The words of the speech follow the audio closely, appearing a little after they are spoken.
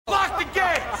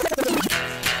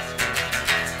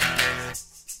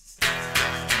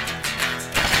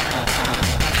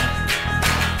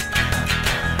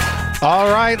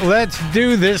right, let's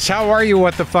do this. How are you,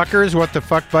 what the fuckers, what the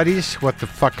fuck buddies, what the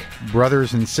fuck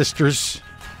brothers and sisters?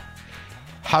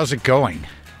 How's it going?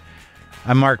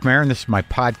 I'm Marc Maron. This is my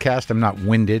podcast. I'm not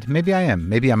winded. Maybe I am.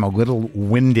 Maybe I'm a little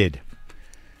winded.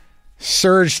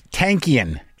 Serj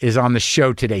Tankian is on the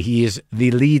show today. He is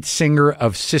the lead singer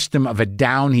of System of a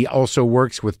Down. He also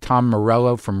works with Tom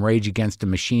Morello from Rage Against the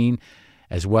Machine,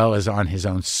 as well as on his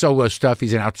own solo stuff.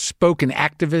 He's an outspoken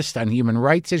activist on human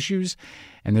rights issues,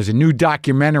 and there's a new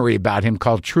documentary about him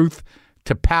called Truth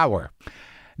to Power.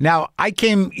 Now, I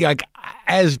came,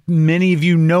 as many of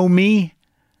you know me,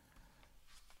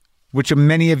 which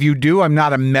many of you do, I'm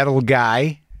not a metal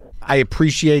guy. I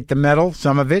appreciate the metal,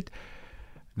 some of it.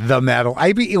 The metal.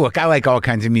 I like all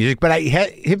kinds of music, but I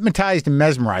hypnotized and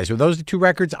mesmerized. Were those the two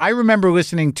records? I remember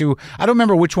listening to, I don't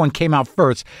remember which one came out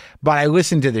first, but I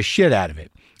listened to the shit out of it.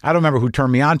 I don't remember who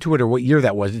turned me on to it or what year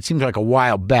that was. It seems like a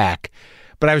while back,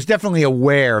 but I was definitely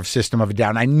aware of System of a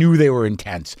Down. I knew they were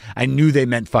intense. I knew they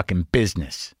meant fucking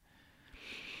business.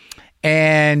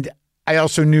 And I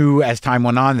also knew as time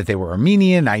went on that they were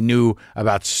Armenian. I knew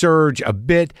about Serj a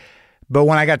bit. But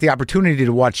when I got the opportunity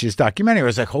to watch this documentary, I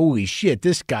was like, holy shit,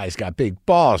 this guy's got big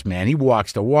balls, man. He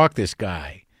walks the walk, this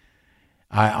guy,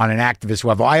 on an activist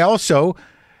level. I also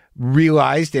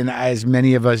realized, and as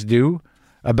many of us do,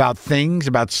 about things,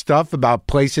 about stuff, about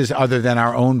places other than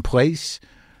our own place.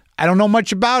 I don't know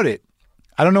much about it.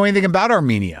 I don't know anything about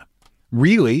Armenia,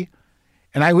 really.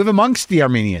 And I live amongst the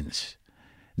Armenians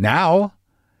now.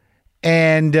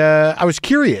 And I was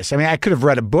curious. I mean, I could have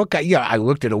read a book. I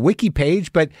looked at a wiki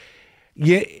page, but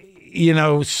you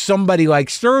know, somebody like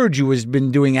Serj, who has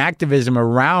been doing activism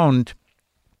around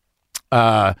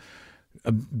a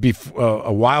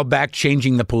while back,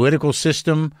 changing the political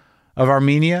system of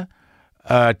Armenia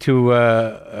to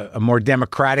a more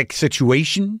democratic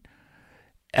situation,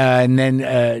 and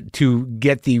then to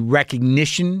get the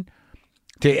recognition,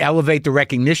 to elevate the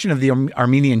recognition of the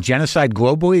Armenian genocide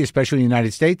globally, especially in the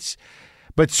United States.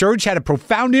 But Serj had a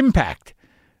profound impact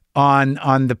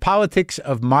on the politics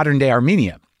of modern-day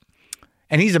Armenia.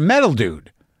 And he's a metal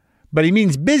dude, but he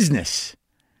means business.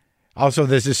 Also,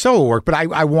 there's his solo work, but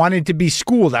I wanted to be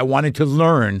schooled. I wanted to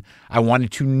learn. I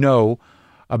wanted to know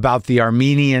about the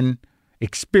Armenian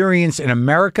experience in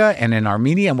America and in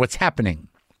Armenia and what's happening.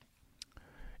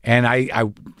 And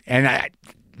I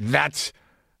asked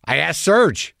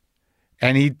Serj,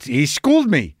 and he schooled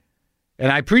me,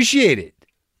 and I appreciate it.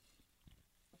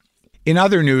 In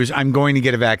other news, I'm going to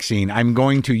get a vaccine. I'm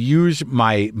going to use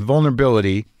my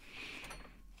vulnerability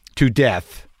to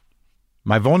death,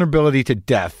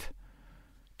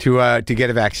 to get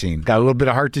a vaccine. Got a little bit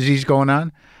of heart disease going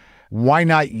on. Why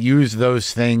not use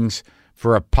those things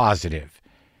for a positive?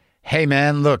 Hey,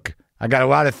 man, look, I got a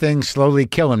lot of things slowly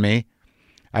killing me.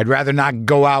 I'd rather not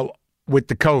go out with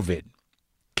the COVID.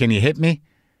 Can you hit me?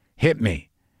 Hit me.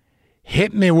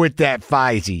 Hit me with that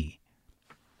Pfizer.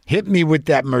 Hit me with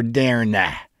that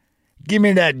Moderna. Give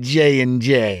me that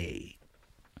J&J.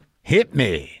 Hit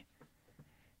me.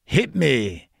 Hit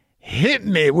me. Hit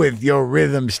me with your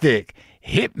rhythm stick.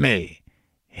 Hit me.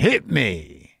 Hit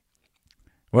me.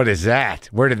 What is that?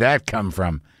 Where did that come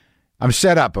from? I'm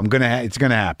set up. It's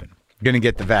gonna happen. I'm gonna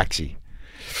get the vaccine.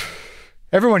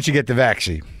 Everyone should get the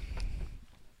vaccine.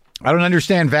 I don't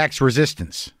understand vax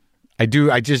resistance. I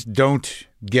just don't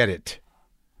get it.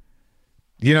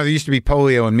 You know, there used to be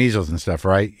polio and measles and stuff,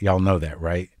 right? Y'all know that,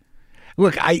 right?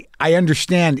 Look, I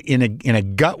understand in a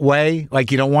gut way,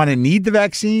 like you don't want to need the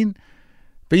vaccine,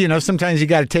 but, you know, sometimes you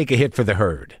got to take a hit for the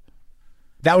herd.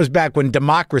 That was back when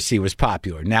democracy was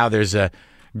popular. Now there's a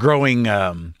growing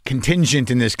contingent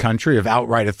in this country of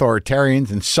outright authoritarians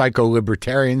and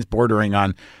psycho-libertarians bordering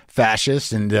on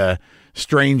fascists and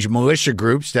strange militia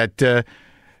groups that,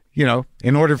 you know,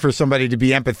 in order for somebody to be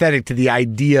empathetic to the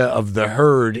idea of the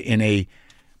herd in a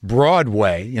broad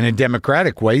way, in a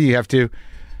democratic way, you have to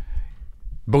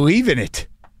believe in it.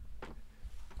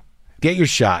 Get your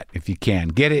shot if you can.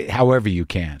 Get it however you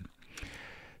can.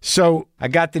 So I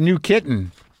got the new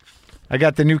kitten.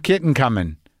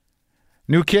 Coming.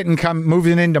 New kitten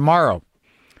moving in tomorrow.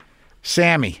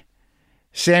 Sammy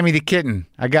the kitten.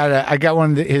 I got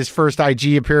one of his first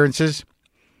IG appearances.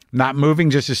 Not moving,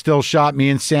 just a still shot.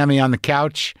 Me and Sammy on the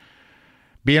couch.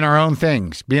 Being our own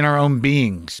things, being our own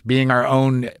beings, being our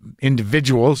own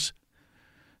individuals.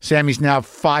 Sammy's now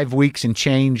 5 weeks and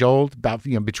change old, about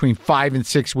between 5 and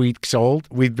 6 weeks old.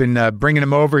 We've been bringing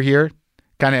him over here,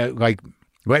 kind of like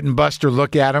letting Buster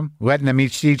look at him, letting them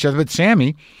each see each other. But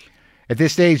Sammy, at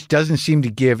this stage, doesn't seem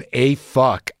to give a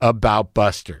fuck about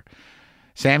Buster.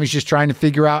 Sammy's just trying to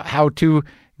figure out how to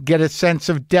get a sense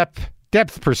of depth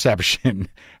depth perception,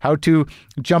 how to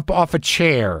jump off a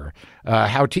chair,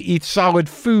 how to eat solid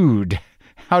food,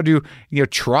 how to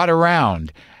trot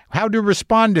around, how to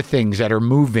respond to things that are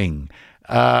moving.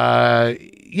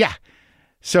 Yeah.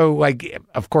 So, like,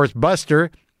 of course,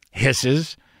 Buster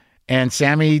hisses, and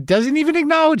Sammy doesn't even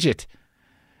acknowledge it.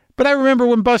 But I remember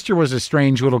when Buster was a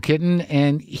strange little kitten,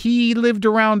 and he lived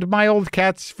around my old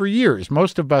cats for years.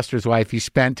 Most of Buster's life he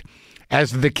spent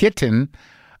as the kitten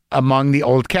among the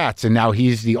old cats, and now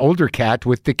he's the older cat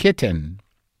with the kitten.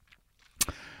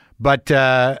 But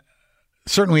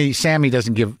certainly Sammy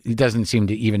doesn't seem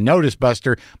to even notice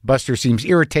Buster. Buster seems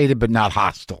irritated but not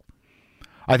hostile.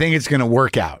 I think it's going to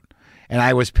work out. And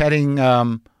I was petting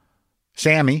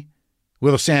Sammy,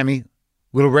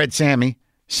 little red Sammy,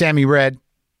 Sammy Red,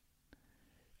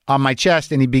 on my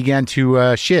chest, and he began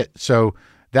to shit. So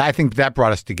I think that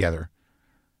brought us together.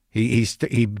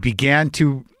 He began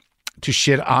to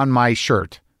shit on my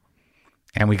shirt,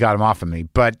 and we got him off of me.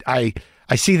 But I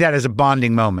see that as a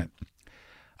bonding moment.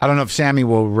 I don't know if Sammy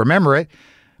will remember it,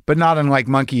 but not unlike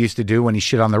Monkey used to do when he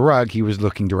shit on the rug, he was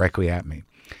looking directly at me.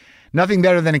 Nothing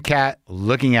better than a cat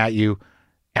looking at you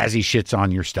as he shits on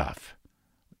your stuff,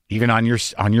 even on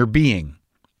your being.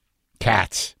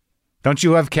 Cats. Don't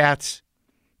you love cats?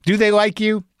 Do they like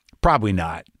you? Probably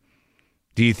not.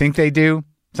 Do you think they do?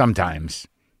 Sometimes.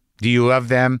 Do you love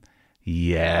them?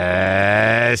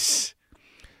 Yes.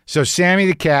 So Sammy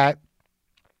the cat,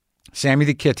 Sammy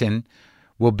the kitten,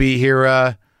 will be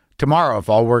here tomorrow if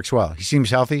all works well. He seems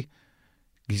healthy.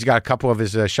 He's got a couple of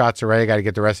his shots already. Got to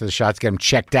get the rest of the shots, get him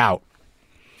checked out.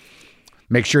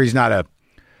 Make sure he's not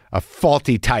a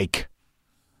faulty tyke.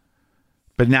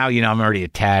 But now, I'm already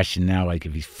attached, and now, like,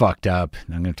 if he's fucked up,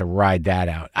 I'm going to have to ride that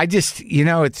out. I just,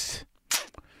 it's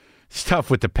tough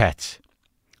with the pets.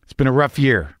 It's been a rough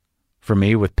year for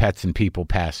me with pets and people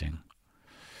passing.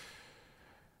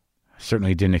 I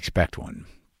certainly didn't expect one.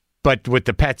 But with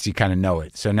the pets, you kind of know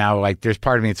it. So now, like, there's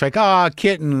part of me, it's like, oh,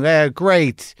 kitten,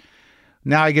 great.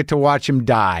 Now I get to watch him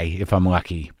die, if I'm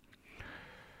lucky.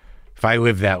 If I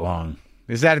live that long.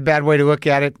 Is that a bad way to look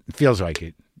at it? It feels like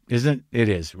it. Isn't it? It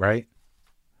is, right?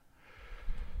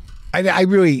 I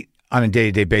really, on a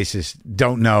day-to-day basis,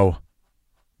 don't know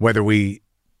whether we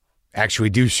actually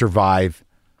do survive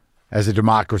as a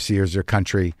democracy or as a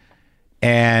country.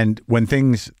 And when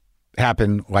things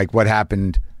happen, like what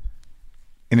happened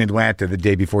in Atlanta the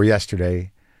day before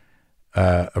yesterday,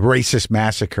 a racist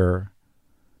massacre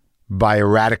by a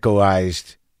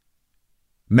radicalized,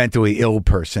 mentally ill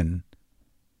person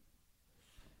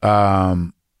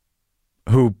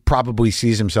who probably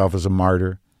sees himself as a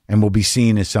martyr and will be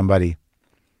seen as somebody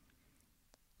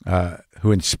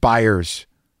who inspires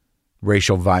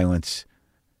racial violence.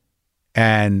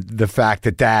 And the fact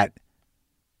that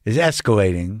is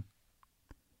escalating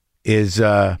is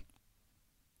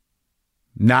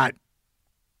not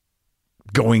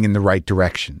going in the right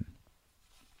direction.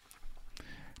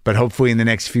 But hopefully in the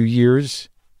next few years,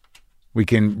 we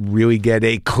can really get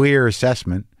a clear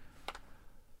assessment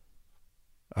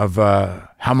of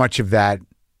how much of that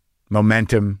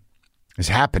momentum is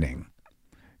happening.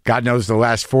 God knows the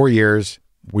last 4 years,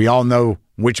 we all know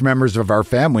which members of our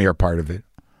family are part of it.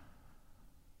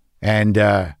 And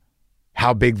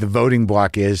how big the voting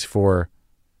bloc is for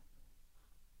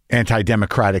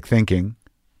anti-democratic thinking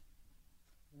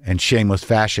and shameless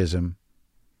fascism.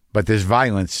 But this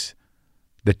violence,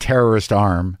 the terrorist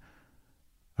arm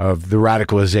of the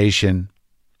radicalization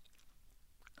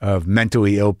of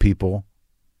mentally ill people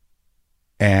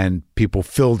and people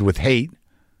filled with hate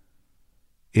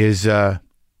is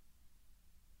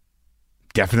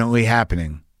definitely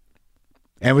happening.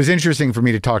 And it was interesting for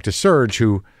me to talk to Serj,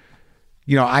 who,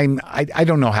 I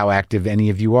don't know how active any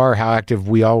of you are, how active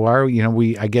we all are.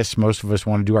 I guess most of us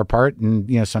want to do our part.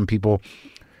 And, some people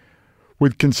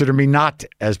would consider me not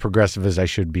as progressive as I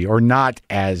should be, or not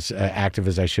as active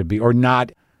as I should be, or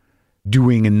not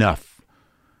doing enough.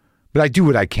 But I do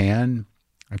what I can.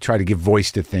 I try to give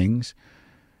voice to things.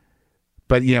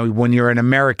 But, when you're an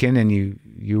American and you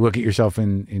look at yourself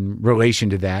in relation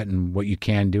to that and what you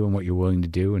can do and what you're willing to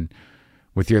do and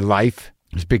with your life,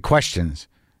 there's big questions.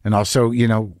 And also,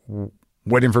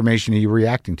 what information are you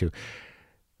reacting to?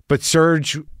 But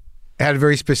Serj had a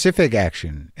very specific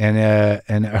action and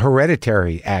a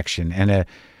hereditary action and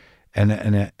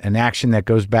an action that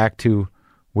goes back to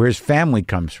where his family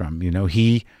comes from.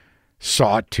 He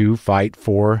sought to fight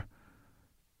for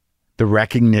the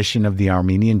recognition of the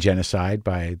Armenian genocide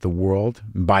by the world,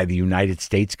 by the United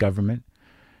States government.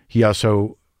 He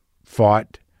also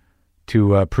fought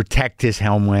to protect his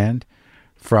homeland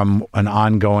from an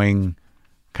ongoing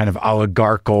kind of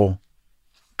oligarchical,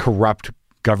 corrupt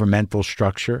governmental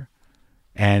structure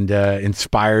and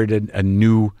inspired a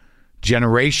new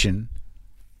generation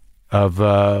of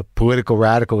political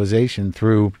radicalization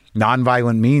through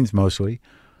nonviolent means, mostly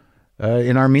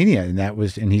in Armenia,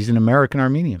 and he's an American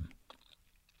Armenian.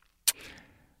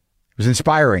 It was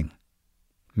inspiring.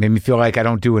 Made me feel like I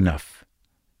don't do enough,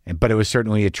 but it was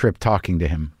certainly a trip talking to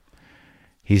him.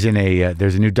 He's in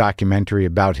there's a new documentary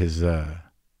about his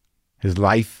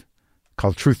life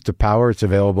called Truth to Power. It's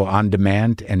available on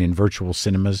demand and in virtual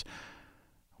cinemas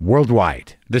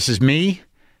worldwide. This is me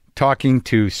talking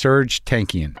to Serj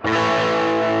Tankian.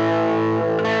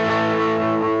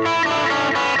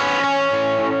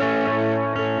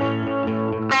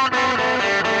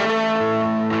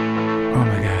 Oh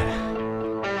my God.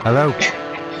 Hello,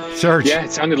 Serj. Yeah,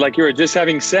 it sounded like you were just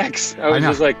having sex. I was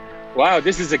just like, wow,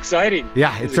 this is exciting.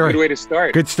 Yeah, it's a good way to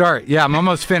start. Good start. Yeah, I'm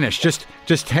almost finished.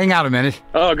 Just hang out a minute.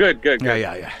 Oh, good.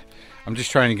 Yeah. I'm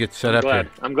just trying to get set up here.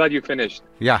 I'm glad you finished.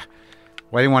 Yeah.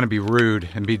 Well, I didn't want to be rude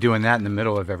and be doing that in the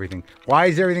middle of everything. Why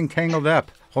is everything tangled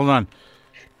up? Hold on.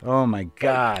 Oh, my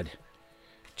God.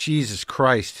 Jesus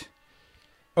Christ.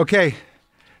 Okay.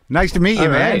 Nice to meet you,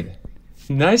 man. Right.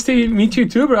 Nice to meet you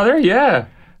too, brother. Yeah.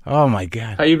 Oh, my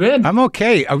God. How you been? I'm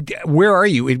okay. Where are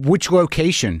you? Which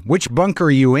location? Which bunker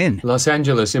are you in? Los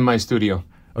Angeles, in my studio.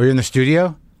 Oh, you're in the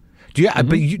studio? Do you? Mm-hmm.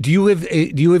 But do you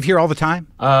live here all the time?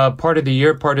 Part of the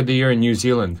year in New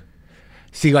Zealand.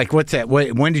 See, like, what's that?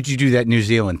 When did you do that New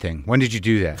Zealand thing? When did you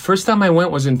do that? First time I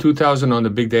went was in 2000 on the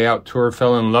Big Day Out tour.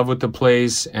 Fell in love with the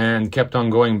place and kept on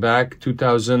going back.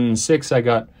 2006, I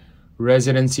got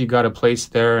residency, got a place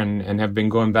there, and have been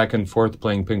going back and forth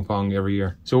playing ping pong every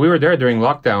year. So we were there during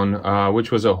lockdown, which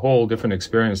was a whole different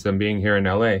experience than being here in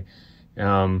LA.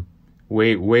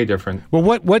 Way different. Well,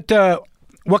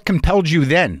 what compelled you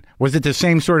then? Was it the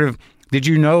same sort of? Did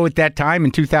you know at that time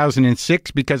in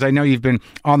 2006? Because I know you've been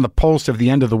on the pulse of the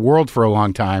end of the world for a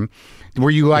long time. Were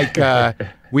you like,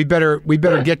 we better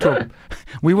get to?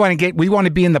 We want to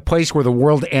be in the place where the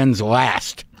world ends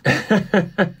last.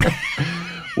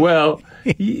 Well,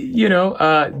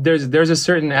 there's a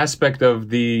certain aspect of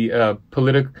the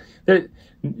political.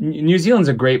 New Zealand's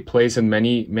a great place in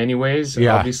many ways.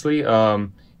 Yeah. Obviously,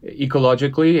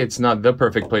 ecologically, it's not the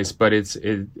perfect place, but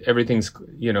everything's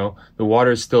the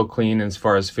water's still clean as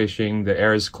far as fishing. The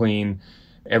air is clean,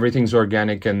 everything's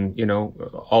organic, and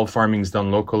all farming's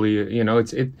done locally.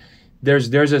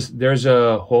 There's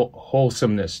a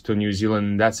wholesomeness to New Zealand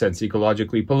in that sense,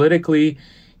 ecologically, politically.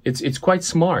 It's quite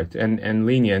smart and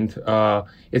lenient.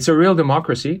 It's a real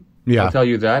democracy. Yeah. I'll tell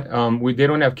you that. They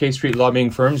don't have K Street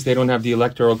lobbying firms. They don't have the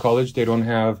Electoral College. They don't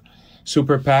have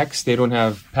super PACs. They don't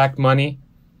have PAC money.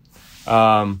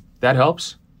 That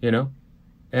helps,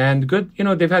 and good,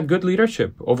 they've had good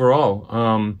leadership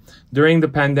overall. During the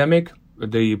pandemic,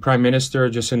 the Prime Minister,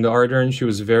 Jacinda Ardern, she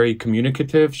was very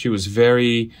communicative. She was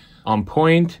very on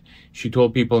point. She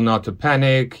told people not to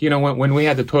panic. When we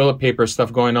had the toilet paper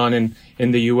stuff going on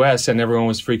in the U.S. and everyone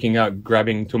was freaking out,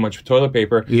 grabbing too much toilet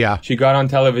paper. Yeah. She got on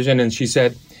television and she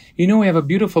said, we have a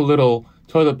beautiful little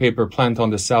toilet paper plant on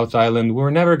the South Island. We're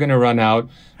never going to run out.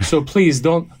 So please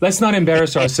let's not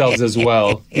embarrass ourselves as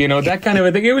well. That kind of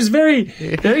a thing. It was very,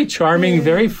 very charming,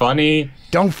 very funny.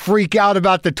 Don't freak out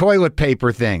about the toilet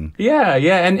paper thing. Yeah.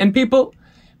 And people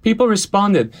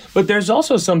responded. But there's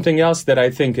also something else that I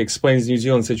think explains New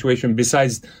Zealand's situation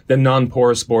besides the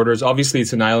non-porous borders. Obviously,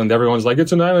 it's an island. Everyone's like,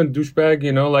 it's an island,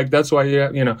 douchebag, that's why,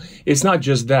 it's not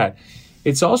just that.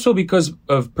 It's also because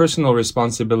of personal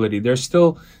responsibility. There's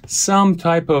still some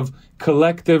type of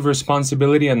collective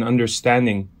responsibility and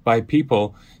understanding by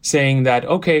people saying that,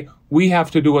 okay, we have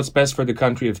to do what's best for the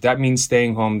country. If that means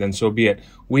staying home, then so be it.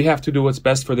 We have to do what's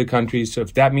best for the country. So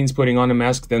if that means putting on a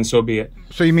mask, then so be it.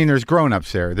 So you mean there's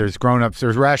grown-ups there? There's grown-ups.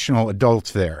 There's rational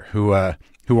adults there who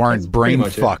aren't brain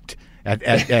fucked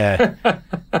at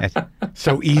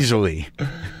so easily.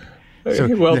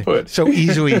 Well put. So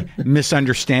easily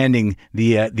misunderstanding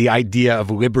the idea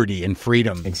of liberty and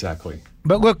freedom. Exactly.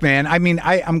 But look, man, I mean,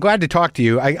 I'm glad to talk to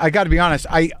you. I got to be honest.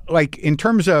 In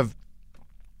terms of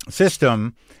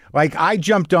system, I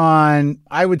jumped on,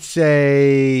 I would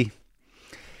say,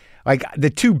 the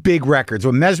two big records.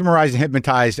 When Mesmerized and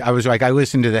Hypnotized, I was I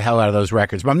listened to the hell out of those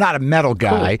records. But I'm not a metal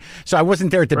guy, so I wasn't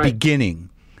there at the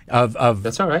beginning of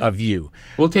That's all right. Of you.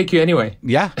 We'll take you anyway.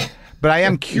 Yeah. But I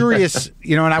am curious,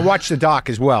 and I watched the doc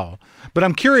as well. But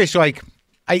I'm curious, I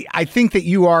think that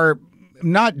you are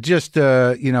not just,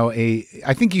 I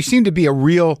think you seem to be a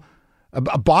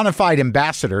bona fide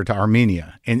ambassador to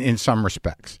Armenia in some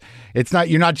respects.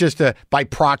 You're not just by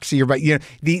proxy or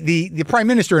the Prime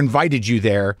Minister invited you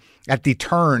there at the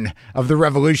turn of the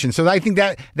revolution. So I think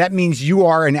that means you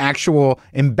are an actual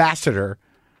ambassador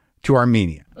to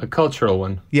Armenia. A cultural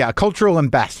one. Yeah, a cultural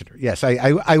ambassador. Yes,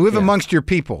 I live amongst your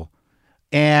people,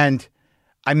 and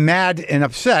I'm mad and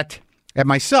upset at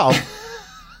myself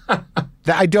that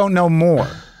I don't know more.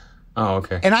 Oh,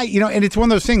 okay. And and it's one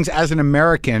of those things as an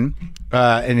American,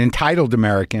 an entitled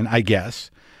American, I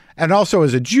guess, and also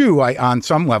as a Jew, on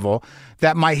some level,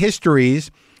 that my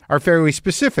histories are fairly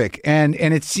specific. And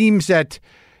it seems that,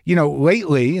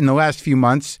 lately in the last few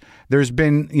months, there's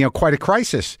been, quite a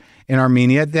crisis in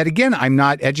Armenia that, again, I'm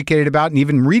not educated about, and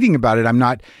even reading about it, I'm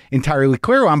not entirely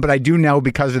clear on, but I do know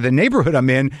because of the neighborhood I'm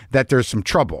in that there's some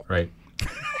trouble. Right.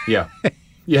 Yeah.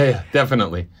 Yeah,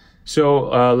 definitely. So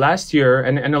last year,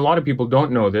 and a lot of people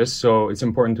don't know this, so it's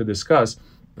important to discuss.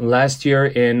 Last year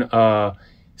in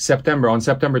September, on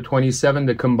September 27,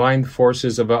 the combined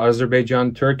forces of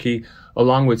Azerbaijan, Turkey,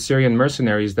 along with Syrian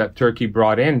mercenaries that Turkey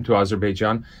brought into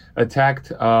Azerbaijan,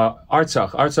 attacked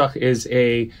Artsakh. Artsakh is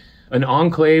an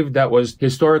enclave that was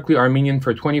historically Armenian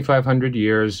for 2,500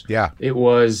 years. Yeah. It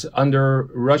was under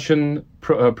Russian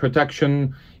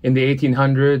protection in the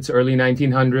 1800s, early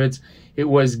 1900s. It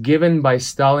was given by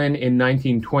Stalin in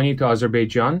 1920 to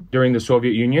Azerbaijan during the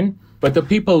Soviet Union. But the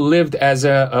people lived as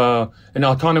an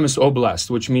autonomous oblast,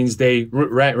 which means they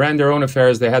ran their own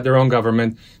affairs. They had their own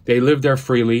government. They lived there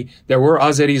freely. There were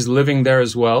Azeris living there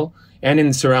as well, and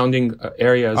in surrounding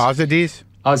areas.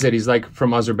 Azeris, like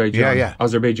from Azerbaijan. Yeah.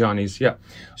 Azerbaijanis, yeah.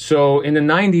 So in the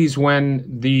 90s, when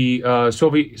the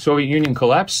Soviet Union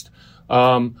collapsed,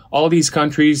 all these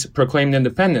countries proclaimed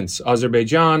independence.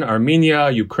 Azerbaijan,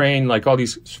 Armenia, Ukraine, like all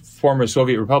these former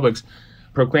Soviet republics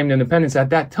proclaimed independence.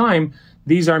 At that time,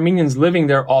 these Armenians living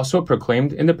there also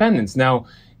proclaimed independence. Now,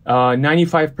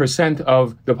 95%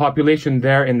 of the population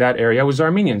there in that area was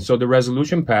Armenian. So the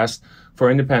resolution passed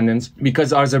for independence.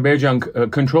 Because Azerbaijan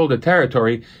controlled the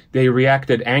territory, they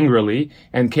reacted angrily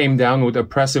and came down with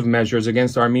oppressive measures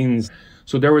against Armenians.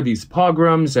 So there were these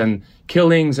pogroms and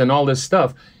killings and all this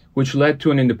stuff, which led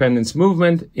to an independence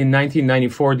movement. In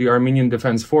 1994, the Armenian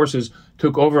Defense Forces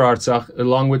took over Artsakh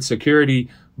along with security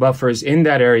buffers in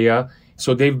that area.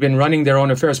 So they've been running their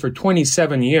own affairs for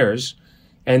 27 years.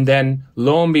 And then,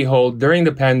 lo and behold, during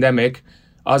the pandemic,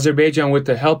 Azerbaijan, with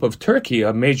the help of Turkey,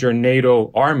 a major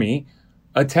NATO army,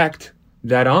 attacked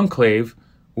that enclave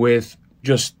with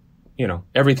just,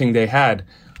 everything they had.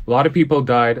 A lot of people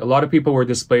died. A lot of people were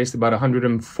displaced. About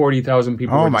 140,000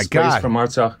 people were displaced from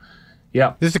Artsakh.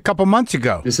 Yeah. This is a couple months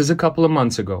ago.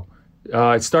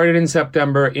 It started in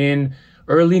September. In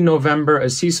early November, a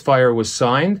ceasefire was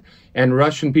signed, and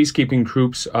Russian peacekeeping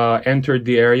troops entered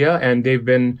the area, and they've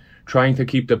been trying to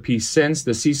keep the peace since.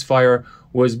 The ceasefire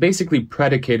was basically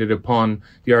predicated upon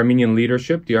the Armenian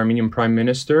leadership, the Armenian prime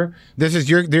minister. This is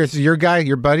your guy,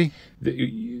 your buddy?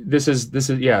 This is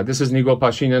Nikol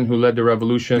Pashinyan, who led the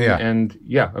revolution, and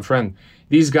a friend.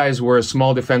 These guys were a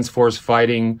small defense force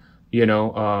fighting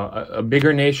a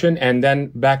bigger nation, and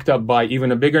then backed up by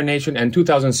even a bigger nation and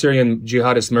 2,000 Syrian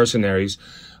jihadist mercenaries.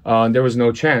 There was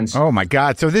no chance. Oh my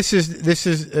God! So this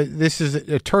is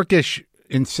a Turkish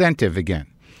incentive again.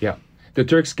 Yeah, the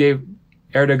Turks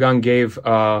Erdogan gave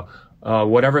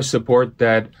whatever support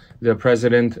that the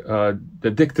president,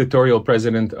 the dictatorial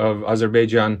president of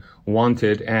Azerbaijan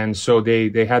wanted, and so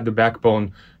they had the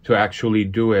backbone to actually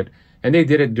do it. And they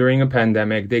did it during a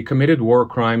pandemic. They committed war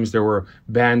crimes. There were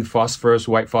banned phosphorus,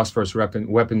 white phosphorus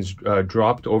weapons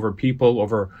dropped over people,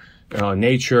 over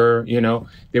nature.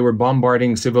 They were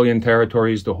bombarding civilian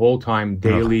territories the whole time,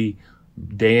 daily,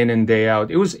 day in and day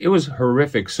out. It was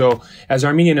horrific. So as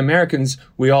Armenian Americans,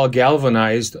 we all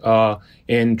galvanized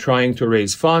in trying to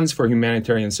raise funds for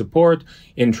humanitarian support,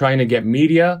 in trying to get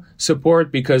media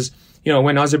support, because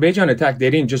when Azerbaijan attacked, they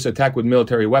didn't just attack with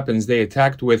military weapons. They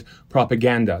attacked with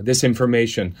propaganda,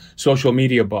 disinformation, social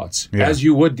media bots, as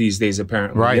you would these days,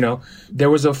 apparently. Right. There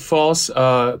was a false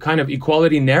kind of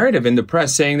equality narrative in the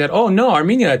press saying that, oh, no,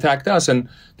 Armenia attacked us. And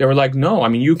they were like, no,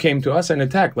 you came to us and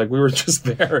attacked. Like, we were just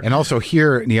there. And also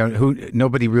here, who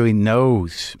nobody really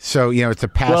knows. So, it's a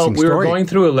passing story. Well, we were going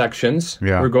through elections.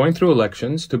 Yeah. We're going through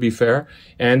elections, to be fair,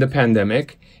 and the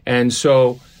pandemic. And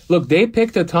so... Look, they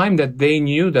picked a time that they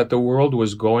knew that the world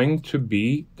was going to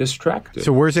be distracted.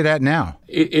 So where's it at now?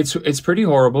 It's pretty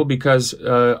horrible because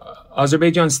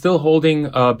Azerbaijan's still holding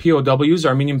POWs,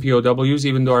 Armenian POWs,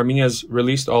 even though Armenia's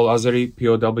released all Azeri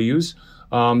POWs.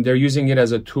 They're using it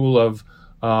as a tool of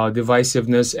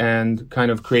divisiveness and kind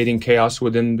of creating chaos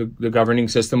within the governing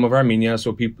system of Armenia.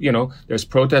 So people, there's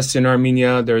protests in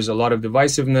Armenia. There's a lot of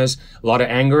divisiveness, a lot of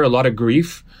anger, a lot of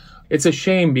grief. It's a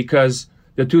shame because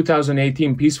the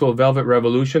 2018 Peaceful Velvet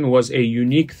Revolution was a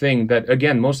unique thing that,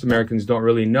 again, most Americans don't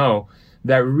really know,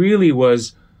 that really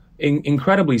was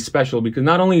incredibly special because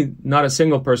not only not a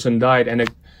single person died and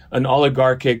an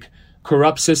oligarchic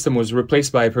corrupt system was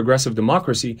replaced by a progressive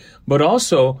democracy, but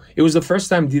also it was the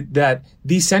first time that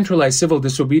decentralized civil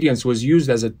disobedience was used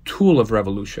as a tool of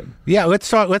revolution. Yeah, let's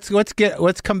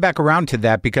come back around to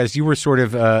that because you were sort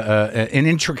of an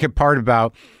intricate part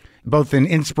about both an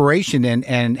inspiration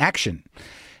and action.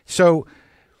 So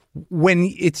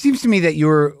when it seems to me that you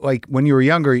were like when you were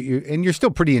younger, and you're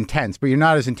still pretty intense, but you're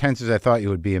not as intense as I thought you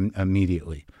would be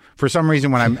immediately. For some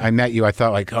reason, when I met you, I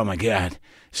thought like, oh my God,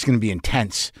 it's going to be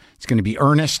intense. It's going to be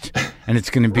earnest, and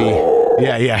it's going to be,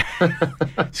 yeah.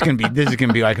 This is going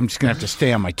to be like, I'm just going to have to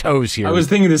stay on my toes here. I was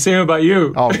thinking the same about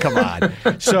you. Oh, come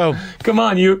on. So, come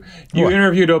on, you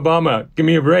interviewed Obama. Give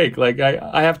me a break. Like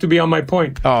I have to be on my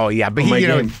point. Oh yeah, but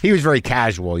he was very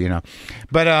casual,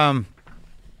 But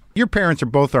your parents are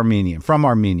both Armenian, from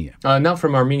Armenia. Not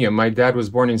from Armenia. My dad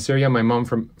was born in Syria. My mom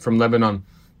from Lebanon.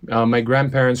 My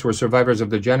grandparents were survivors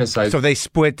of the genocide. So they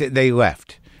split. They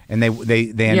left. And they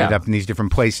ended up in these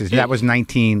different places. That was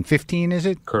 1915, is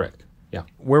it? Correct, yeah.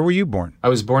 Where were you born? I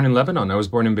was born in Lebanon. I was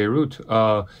born in Beirut.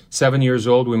 7 years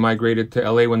old, we migrated to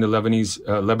L.A. when the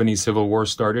Lebanese Civil War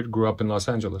started, grew up in Los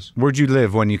Angeles. Where'd you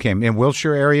live when you came? In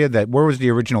Wilshire area? Where was the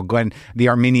original the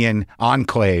Armenian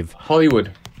enclave?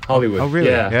 Hollywood. Oh, really?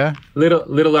 Yeah.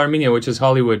 Little Armenia, which is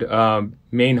Hollywood,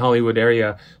 main Hollywood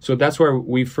area. So that's where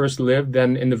we first lived,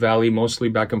 then in the valley, mostly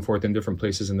back and forth in different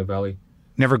places in the valley.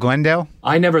 Never Glendale?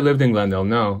 I never lived in Glendale,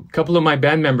 no. A couple of my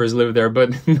band members lived there,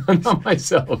 but not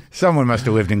myself. Someone must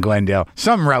have lived in Glendale.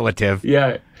 Some relative.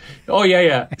 Yeah. Oh,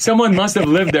 yeah. Someone must have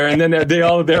lived there, and then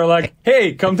they're like,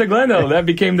 hey, come to Glendale. That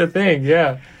became the thing,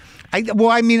 yeah.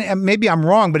 Maybe I'm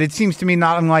wrong, but it seems to me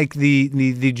not unlike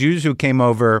the Jews who came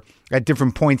over at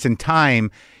different points in time.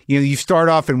 You start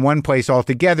off in one place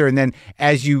altogether, and then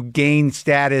as you gain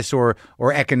status or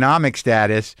economic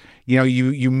status,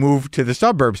 you move to the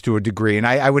suburbs to a degree. And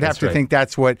I would have to think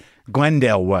that's what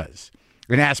Glendale was,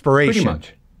 an aspiration. Pretty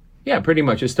much. Yeah, pretty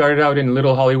much. It started out in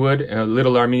Little Hollywood,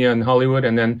 Little Armenia and Hollywood,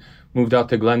 and then moved out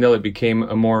to Glendale. It became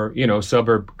a more,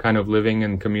 suburb kind of living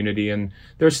and community. And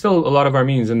there's still a lot of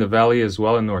Armenians in the valley as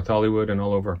well, in North Hollywood and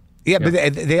all over. Yeah, but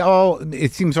they all,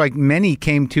 it seems like many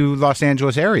came to Los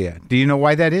Angeles area. Do you know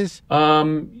why that is?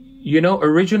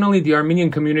 Originally the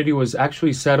Armenian community was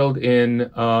actually settled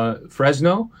in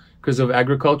Fresno because of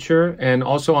agriculture, and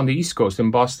also on the East Coast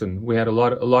in Boston. We had a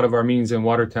lot of Armenians in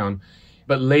Watertown.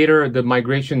 But later, the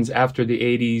migrations after the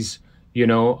 80s,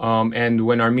 and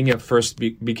when Armenia first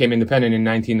became independent in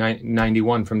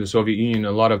 1991 from the Soviet Union,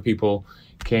 a lot of people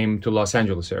came to Los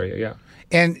Angeles area, yeah.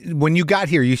 And when you got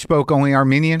here, you spoke only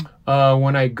Armenian?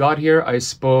 When I got here, I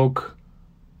spoke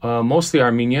mostly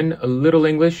Armenian, a little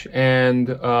English, and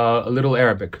a little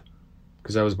Arabic,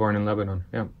 because I was born in Lebanon.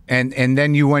 Yeah. And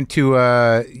then you went to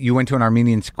an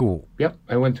Armenian school. Yep,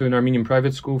 I went to an Armenian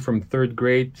private school from 3rd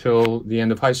grade till the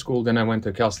end of high school. Then I went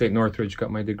to Cal State Northridge,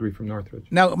 got my degree from Northridge.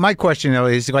 Now, my question though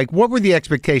is what were the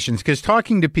expectations? Because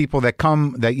talking to people that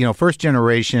first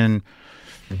generation.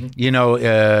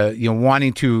 Mm-hmm.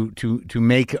 Wanting to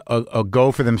make a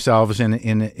go for themselves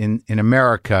in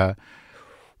America.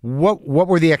 What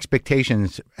were the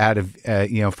expectations out of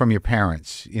from your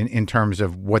parents in terms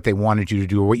of what they wanted you to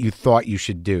do or what you thought you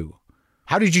should do?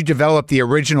 How did you develop the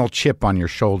original chip on your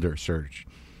shoulder, Serj?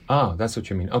 Oh, that's what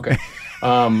you mean. Okay,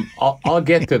 I'll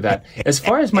get to that. As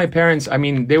far as my parents,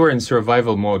 they were in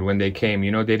survival mode when they came.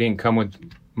 They didn't come with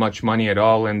much money at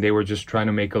all, and they were just trying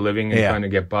to make a living and trying to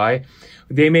get by.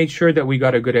 They made sure that we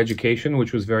got a good education,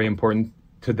 which was very important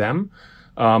to them,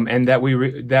 and that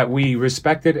we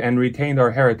respected and retained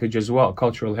our heritage as well,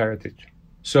 cultural heritage.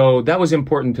 So that was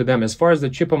important to them. As far as the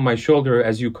chip on my shoulder,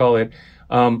 as you call it,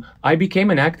 I became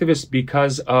an activist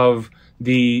because of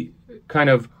the kind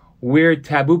of weird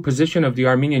taboo position of the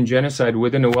Armenian genocide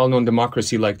within a well-known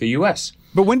democracy like the U.S.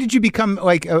 But when did you become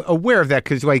aware of that?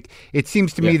 Because it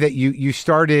seems to me that you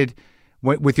started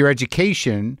with your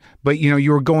education, but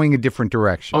you were going a different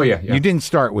direction. Oh yeah. You didn't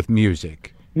start with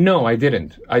music. No, I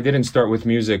didn't. I didn't start with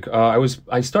music.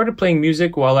 I started playing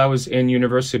music while I was in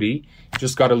university.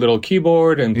 Just got a little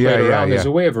keyboard and played around as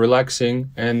a way of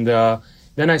relaxing. And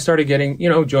then I started getting,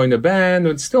 joined a band,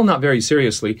 but still not very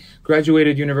seriously.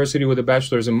 Graduated university with a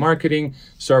bachelor's in marketing.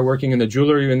 Started working in the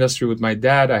jewelry industry with my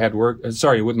dad.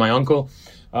 With my uncle.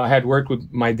 I had worked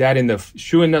with my dad in the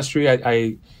shoe industry.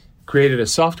 I created a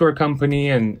software company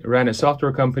and ran a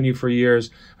software company for years.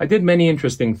 I did many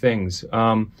interesting things.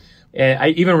 And I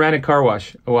even ran a car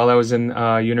wash while I was in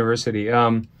university.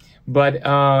 But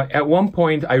at one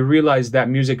point, I realized that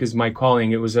music is my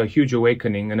calling. It was a huge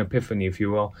awakening, an epiphany, if you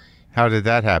will. How did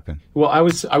that happen? Well, I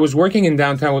was working in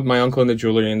downtown with my uncle in the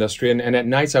jewelry industry, and at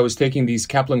nights I was taking these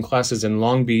Kaplan classes in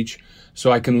Long Beach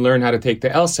so I can learn how to take the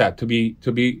LSAT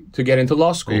to get into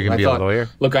law school. Are you going to be a lawyer?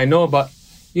 Look, I know about...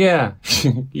 Yeah,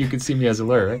 you could see me as a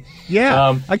lawyer, right?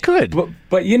 Yeah, I could.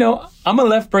 But you know, I'm a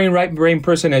left brain, right brain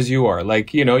person as you are.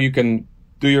 Like, you know, you can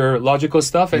do your logical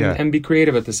stuff and be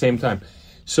creative at the same time.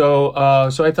 So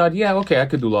I thought, yeah, okay, I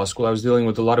could do law school. I was dealing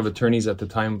with a lot of attorneys at the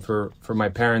time for my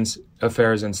parents'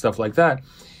 affairs and stuff like that.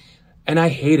 And I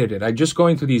hated it. I just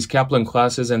going to these Kaplan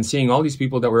classes and seeing all these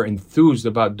people that were enthused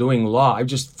about doing law. I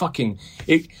just fucking...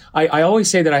 I always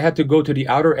say that I had to go to the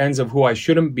outer ends of who I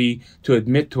shouldn't be to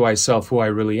admit to myself who I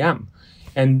really am.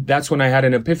 And that's when I had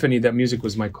an epiphany that music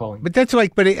was my calling. But that's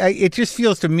like... But it just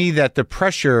feels to me that the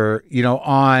pressure, you know,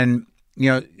 on, you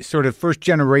know, sort of first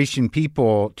generation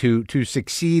people to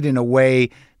succeed in a way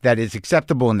that is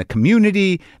acceptable in the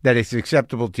community, that is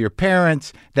acceptable to your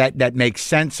parents, that makes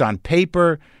sense on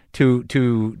paper... to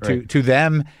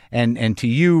them and to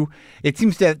you. It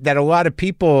seems that a lot of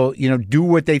people, you know, do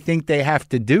what they think they have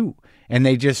to do, and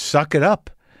they just suck it up.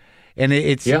 And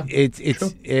it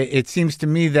seems to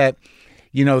me that,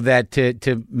 you know, that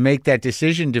to make that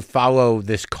decision to follow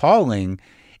this calling,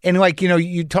 and like, you know,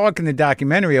 you talk in the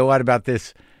documentary a lot about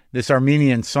this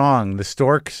Armenian song, the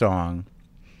Stork song.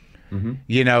 Mm-hmm.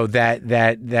 You know,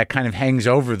 that kind of hangs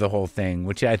over the whole thing,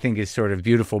 which I think is sort of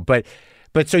beautiful.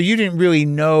 But so you didn't really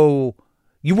know,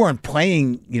 you weren't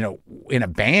playing, you know, in a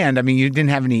band. I mean, you didn't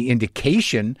have any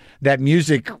indication that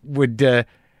music would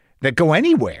that go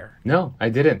anywhere. No, I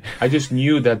didn't. I just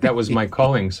knew that was my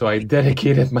calling, so I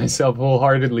dedicated myself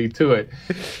wholeheartedly to it,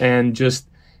 and just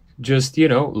you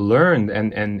know, learned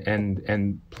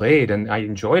and played, and I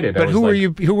enjoyed it. But who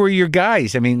were your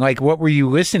guys? I mean, like, what were you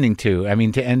listening to? I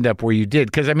mean, to end up where you did,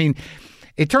 because I mean.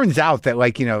 It turns out that,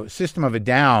 like, you know, System of a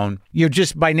Down, you know,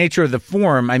 just by nature of the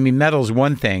form, I mean, metal's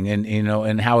one thing, and, you know,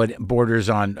 and how it borders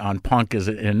on punk is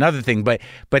another thing. But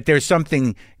there's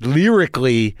something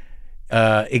lyrically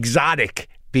exotic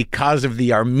because of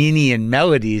the Armenian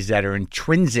melodies that are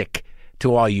intrinsic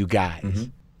to all you guys. Mm-hmm.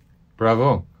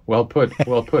 Bravo. Well put.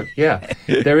 Well put. Yeah.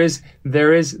 There is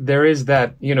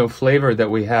that, you know, flavor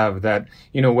that we have that,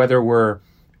 you know, whether we're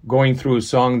going through a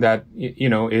song that, you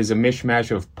know, is a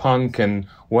mishmash of punk and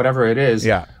whatever it is.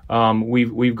 Yeah.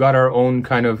 We've got our own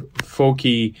kind of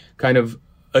folky kind of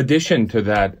addition to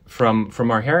that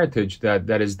from our heritage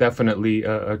that is definitely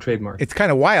a trademark. It's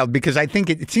kind of wild because I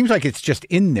think it seems like it's just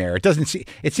in there.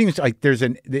 It seems like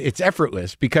it's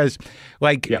effortless because,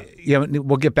 like, you know,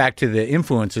 we'll get back to the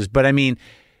influences, but I mean,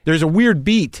 there's a weird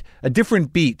beat, a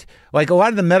different beat. Like a lot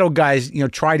of the metal guys, you know,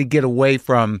 try to get away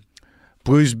from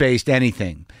blues-based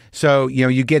anything. So, you know,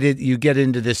 you get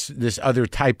into this other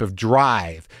type of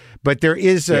drive, but there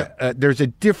is there's a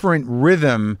different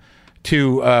rhythm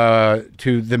to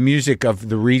the music of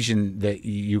the region that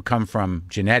you come from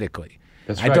genetically.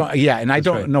 That's right. I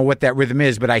don't know what that rhythm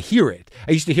is, but I hear it.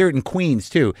 I used to hear it in Queens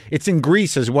too. It's in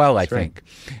Greece as well, I think.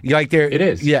 Like it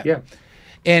is. Yeah.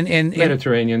 And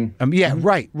Mediterranean.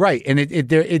 Right. And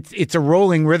it's a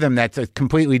rolling rhythm that's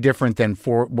completely different than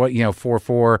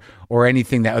 4/4 or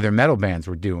anything that other metal bands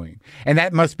were doing. And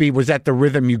that was that the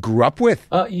rhythm you grew up with?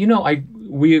 You know,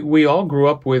 we all grew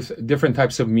up with different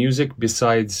types of music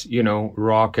besides, you know,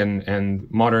 rock and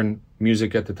modern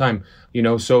music at the time. You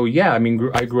know, so yeah, I mean,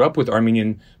 I grew up with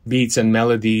Armenian beats and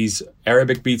melodies,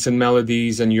 Arabic beats and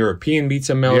melodies, and European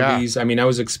beats and melodies. Yeah. I mean, I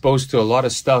was exposed to a lot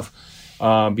of stuff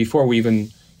before we even,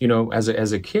 you know, as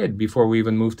a kid, before we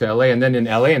even moved to LA. And then in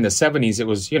LA in the 70s, it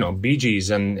was, you know, Bee Gees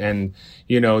and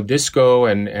you know, disco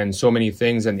and so many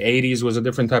things. And 80s was a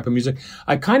different type of music.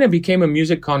 I kind of became a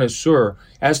music connoisseur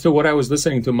as to what I was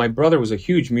listening to. My brother was a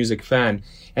huge music fan.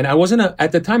 And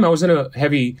at the time, I wasn't a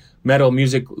heavy metal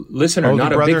music listener,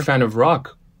 not a big fan of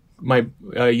rock. My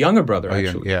younger brother,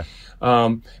 actually. Yeah.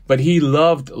 But he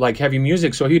loved like heavy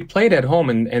music, so he'd play it at home,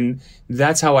 and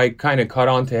that's how I kind of caught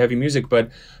on to heavy music. But,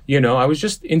 you know, I was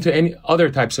just into any other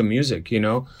types of music, you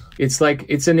know. It's like,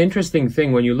 it's an interesting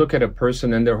thing when you look at a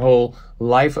person and their whole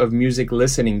life of music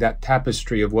listening, that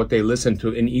tapestry of what they listen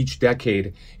to in each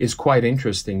decade is quite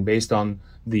interesting based on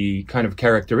the kind of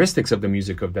characteristics of the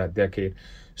music of that decade.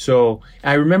 So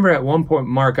I remember at one point,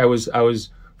 Mark, I was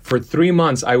for 3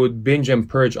 months, I would binge and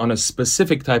purge on a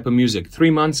specific type of music. 3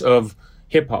 months of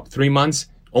hip hop, 3 months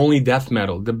only death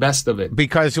metal, the best of it.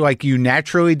 Because like you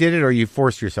naturally did it, or you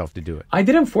forced yourself to do it? I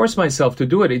didn't force myself to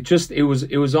do it.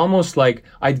 It was almost like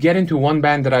I'd get into one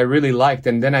band that I really liked,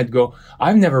 and then I'd go,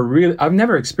 I've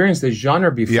never experienced this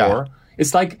genre before.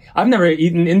 It's like, I've never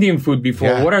eaten Indian food before.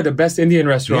 Yeah. What are the best Indian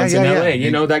restaurants in LA? You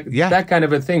know, that kind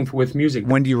of a thing with music.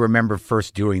 When do you remember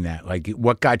first doing that? Like,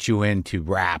 what got you into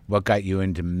rap? What got you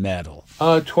into metal?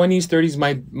 20s,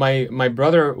 30s. My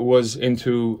brother was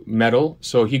into metal,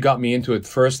 so he got me into it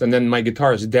first. And then my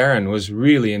guitarist, Darren, was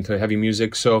really into heavy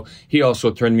music, so he also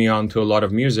turned me on to a lot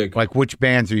of music. Like, which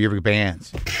bands are your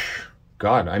bands?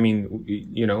 God, I mean,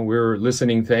 you know, we're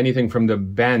listening to anything from the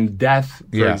band Death,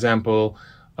 for example,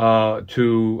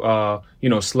 to, you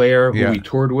know, Slayer, who we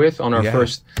toured with on our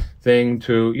first thing,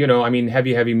 to, you know, I mean,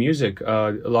 heavy music,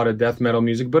 a lot of death metal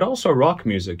music, but also rock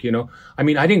music, you know. I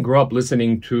mean, I didn't grow up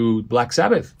listening to Black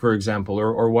Sabbath, for example,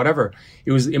 or whatever.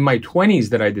 It was in my 20s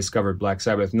that I discovered Black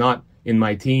Sabbath, not in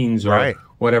my teens or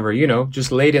whatever, you know,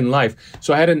 just late in life.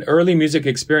 So I had an early music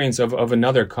experience of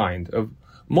another kind, of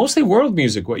mostly world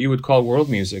music, what you would call world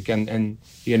music, and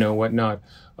you know, whatnot.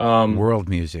 World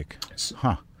music.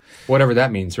 Huh. Whatever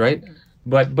that means, right?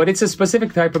 But it's a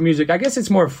specific type of music. I guess it's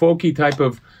more folky type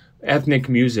of ethnic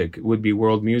music would be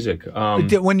world music.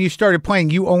 When you started playing,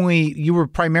 you were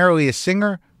primarily a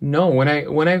singer? No, when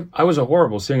I was a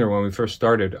horrible singer when we first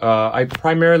started. I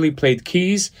primarily played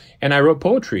keys and I wrote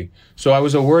poetry. So I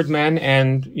was a word man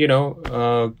and, you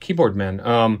know, keyboard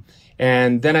man.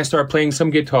 And then I started playing some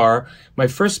guitar. My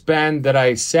first band that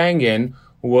I sang in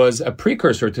was a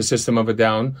precursor to System of a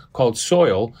Down called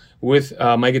Soil with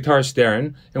my guitarist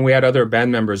Darren, and we had other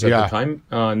band members at the time,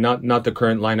 not the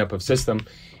current lineup of System.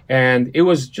 And it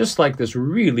was just like this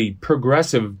really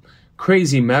progressive,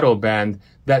 crazy metal band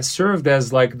that served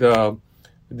as like the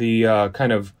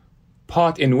kind of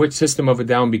pot in which System of a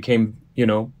Down became, you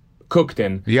know, cooked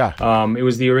in. Yeah. It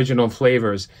was the original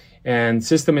flavors. And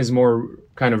System is more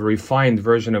kind of refined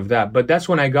version of that. But that's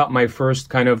when I got my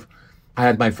first I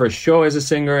had my first show as a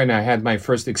singer, and I had my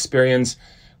first experience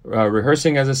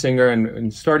rehearsing as a singer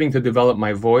and starting to develop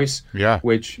my voice,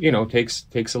 which, you know, takes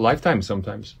a lifetime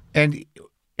sometimes. And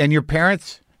your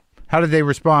parents, how did they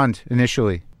respond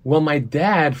initially? Well, my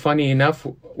dad, funny enough,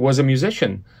 was a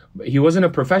musician. He wasn't a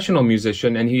professional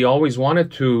musician, and he always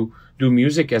wanted to do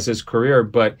music as his career,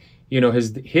 but you know,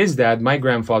 his dad, my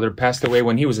grandfather, passed away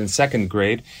when he was in second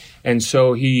grade, and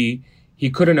so he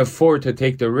couldn't afford to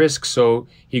take the risk, so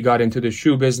he got into the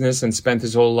shoe business and spent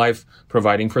his whole life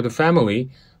providing for the family,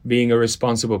 being a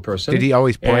responsible person. Did he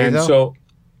always play, though? So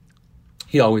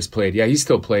he always played. Yeah, he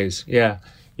still plays. Yeah.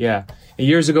 And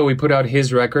years ago, we put out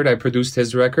his record. I produced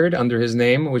his record under his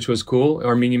name, which was cool,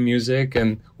 Armenian music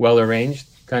and well-arranged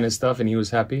kind of stuff, and he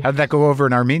was happy. How did that go over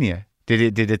in Armenia?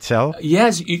 Did it sell?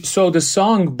 Yes. So the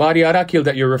song Bari Arakil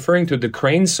that you're referring to, the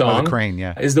Crane song,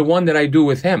 is the one that I do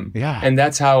with him. Yeah. And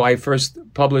that's how I first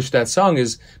published that song,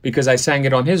 is because I sang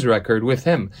it on his record with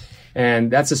him. And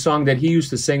that's a song that he used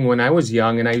to sing when I was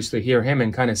young, and I used to hear him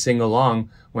and kind of sing along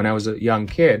when I was a young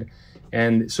kid.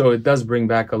 And so it does bring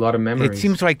back a lot of memories. It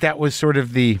seems like that was sort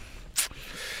of the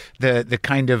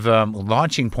kind of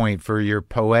launching point for your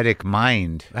poetic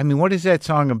mind. I mean, what is that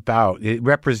song about? It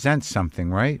represents something,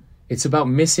 right? It's about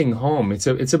missing home.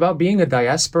 It's about being a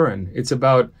diasporan. It's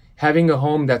about having a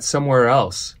home that's somewhere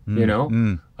else, you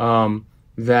know,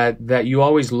 that you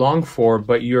always long for,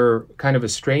 but you're kind of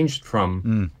estranged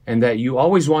from, and that you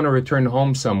always want to return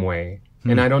home some way.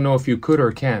 And I don't know if you could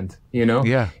or can't, you know?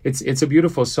 Yeah. It's a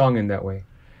beautiful song in that way.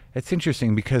 It's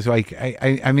interesting because, like,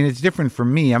 I mean, it's different for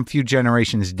me. I'm a few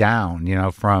generations down, you know,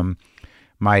 from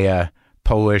my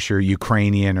Polish or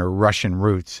Ukrainian or Russian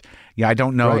roots. Yeah, I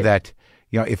don't know that.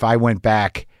 You know, if I went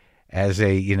back as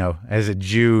a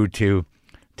Jew to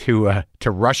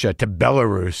Russia, to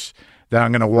Belarus, then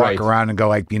I'm going to walk around and go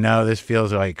like, you know, this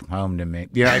feels like home to me.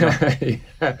 Yeah,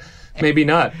 maybe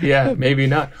not. Yeah, maybe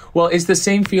not. Well, it's the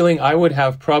same feeling I would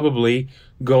have probably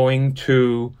going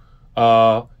to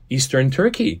Eastern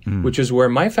Turkey, which is where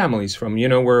my family's from. You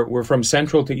know, we're from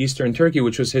Central to Eastern Turkey,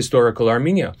 which was historical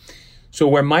Armenia. So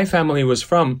where my family was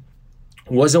from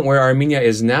wasn't where Armenia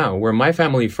is now. Where my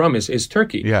family from is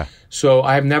Turkey. Yeah. So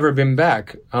I've never been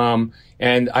back.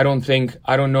 And I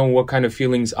don't know what kind of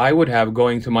feelings I would have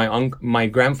going to my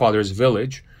grandfather's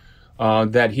village,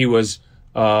 that he was,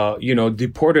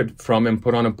 deported from and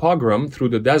put on a pogrom through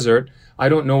the desert. I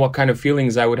don't know what kind of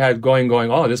feelings I would have going,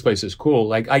 oh, this place is cool.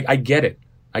 Like, I get it.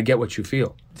 I get what you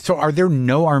feel. So are there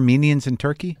no Armenians in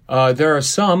Turkey? There are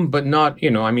some, but not,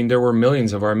 there were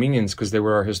millions of Armenians because they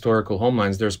were our historical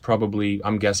homelands. There's probably,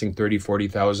 I'm guessing, 30,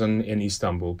 40,000 in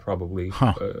Istanbul, probably,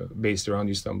 based around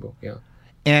Istanbul, yeah.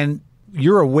 And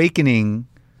your awakening,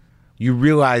 you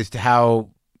realized how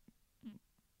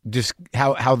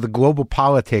the global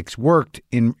politics worked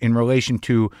in relation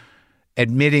to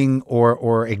admitting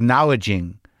or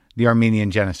acknowledging the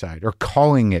Armenian genocide or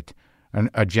calling it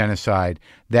a genocide,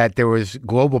 that there was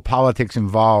global politics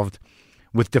involved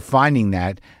with defining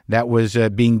that was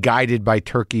being guided by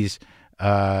Turkey's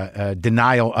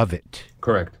denial of it.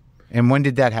 Correct. And when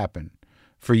did that happen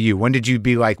for you? When did you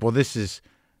be like, well, this is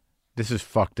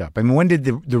fucked up? I mean, when did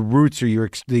the roots or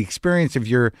the experience of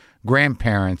your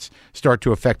grandparents start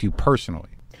to affect you personally?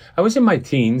 I was in my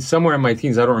teens, somewhere in my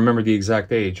teens. I don't remember the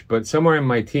exact age, but somewhere in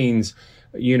my teens,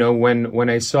 when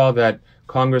I saw that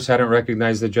Congress hadn't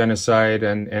recognized the genocide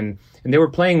and they were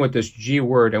playing with this G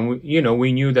word, and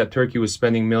we knew that Turkey was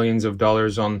spending millions of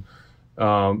dollars on,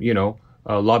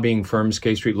 lobbying firms,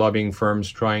 K Street lobbying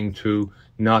firms, trying to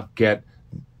not get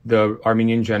the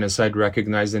Armenian genocide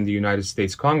recognized in the United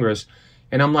States Congress.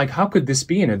 And I'm like, how could this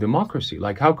be in a democracy?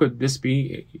 Like, how could this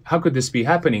be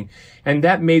happening? And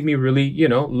that made me really,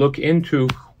 look into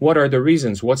what are the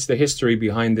reasons? What's the history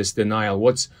behind this denial?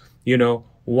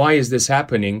 Why is this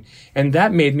happening? And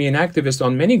that made me an activist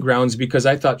on many grounds, because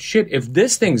I thought, shit, if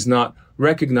this thing's not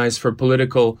recognized for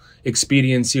political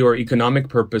expediency or economic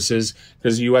purposes,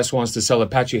 because the U.S. wants to sell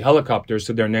Apache helicopters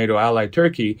to their NATO ally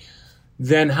Turkey,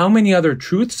 then how many other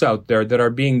truths out there that are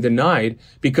being denied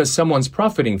because someone's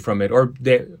profiting from it, or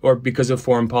because of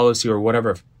foreign policy or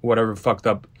whatever fucked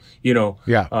up,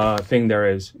 thing there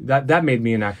is. That made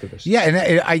me an activist. Yeah,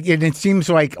 and it seems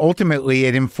like ultimately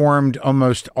it informed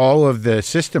almost all of the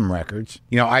system records.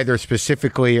 Either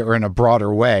specifically or in a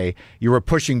broader way, you were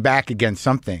pushing back against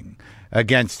something.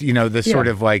 Against, the sort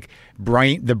of like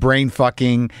the brain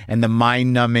fucking and the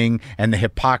mind numbing and the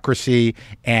hypocrisy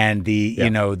and the,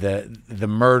 the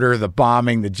murder, the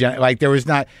bombing, there was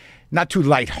not too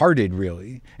lighthearted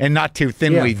really, and not too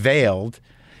thinly veiled.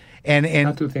 And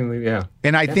not too thinly, yeah.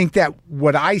 And I think that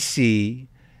what I see,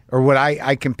 or what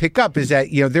I can pick up, is that,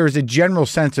 there is a general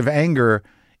sense of anger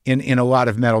in a lot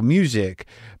of metal music,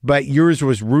 but yours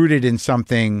was rooted in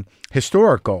something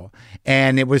historical,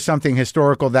 and it was something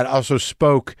historical that also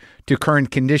spoke to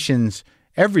current conditions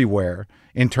everywhere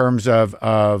in terms of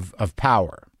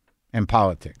power and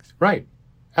politics. Right.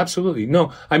 Absolutely.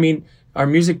 No, I mean, my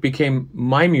music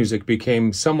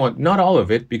became somewhat, not all of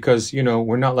it, because,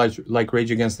 we're not like Rage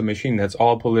Against the Machine. That's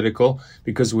all political,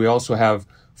 because we also have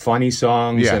funny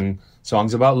songs and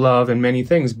songs about love and many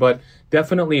things. But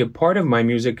definitely a part of my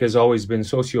music has always been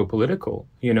socio-political,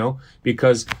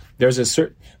 because there's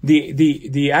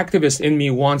the activist in me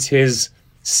wants his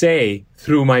say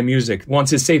through my music,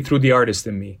 wants his say through the artist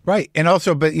in me. Right. And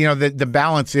also, but the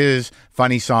balance is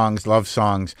funny songs, love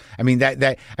songs. I mean,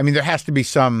 there has to be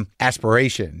some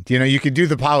aspiration. You could do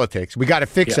the politics. We got to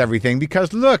fix everything,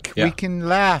 because look, we can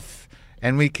laugh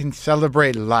and we can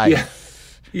celebrate life.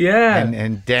 Yeah.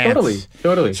 And dance.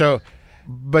 Totally. So,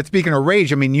 but speaking of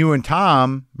Rage, you and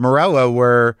Tom Morello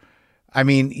were,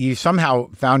 you somehow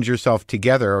found yourself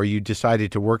together, or you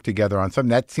decided to work together on something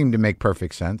that seemed to make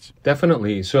perfect sense.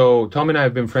 Definitely. So Tom and I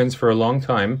have been friends for a long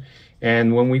time.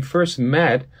 And when we first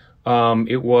met,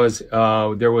 there was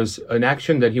an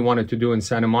action that he wanted to do in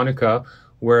Santa Monica,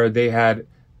 where they had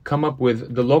come up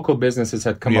with, the local businesses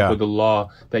had come up with a law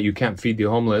that you can't feed the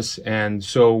homeless. And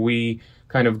so we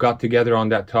kind of got together on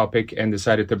that topic and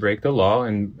decided to break the law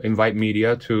and invite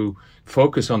media to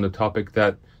focus on the topic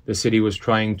that the city was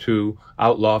trying to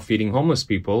outlaw feeding homeless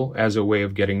people as a way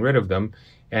of getting rid of them.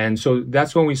 And so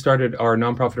that's when we started our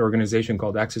nonprofit organization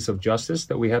called Axis of Justice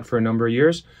that we had for a number of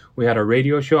years. We had a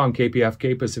radio show on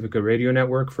KPFK, Pacifica Radio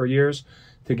Network, for years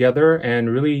together, and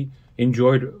really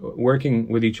enjoyed working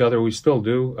with each other. We still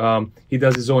do. He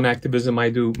does his own activism, I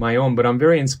do my own, but I'm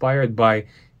very inspired by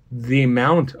the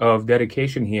amount of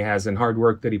dedication he has and hard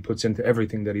work that he puts into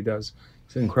everything that he does.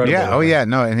 It's incredible. Yeah. Oh, yeah.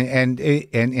 No. And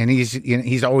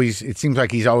he's always. It seems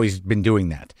like he's always been doing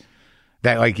that.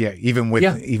 That even with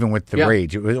the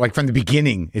Rage, it was like from the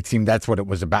beginning. It seemed that's what it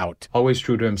was about. Always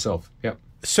true to himself. Yeah.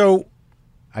 So,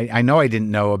 I know I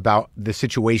didn't know about the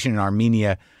situation in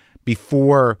Armenia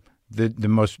before the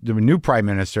new prime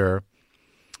minister,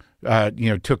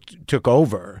 took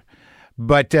over.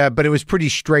 But it was pretty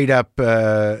straight up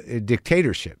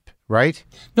dictatorship, right?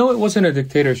 No, it wasn't a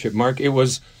dictatorship, Mark. It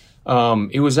was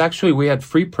actually, we had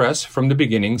free press from the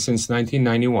beginning since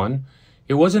 1991.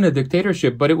 It wasn't a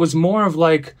dictatorship, but it was more of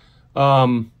like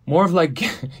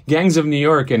gangs of New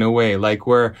York in a way, like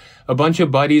where a bunch of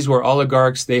buddies were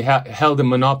oligarchs. They held the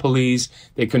monopolies.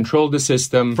 They controlled the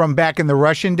system. From back in the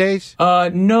Russian days?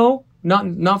 No,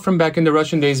 not from back in the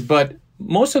Russian days, but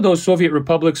most of those Soviet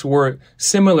republics were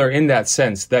similar in that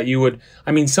sense that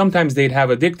sometimes they'd have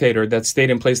a dictator that stayed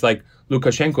in place, like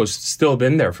Lukashenko's still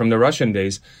been there from the Russian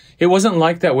days. It wasn't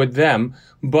like that with them,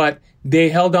 but they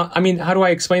held on. How do I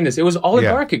explain this? It was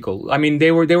oligarchical. Yeah.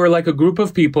 They were like a group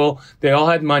of people. They all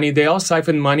had money. They all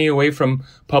siphoned money away from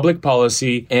public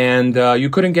policy, and you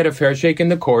couldn't get a fair shake in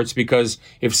the courts because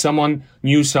if someone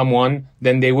knew someone,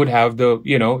 then they would have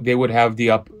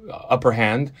the upper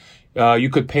hand. You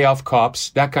could pay off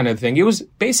cops, that kind of thing. It was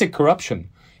basic corruption.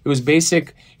 It was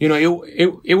basic,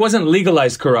 it wasn't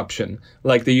legalized corruption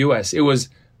like the U.S. It was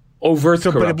overt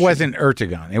corruption. But it wasn't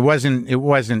Erdogan. It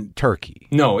wasn't Turkey.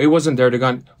 No, it wasn't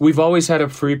Erdogan. We've always had a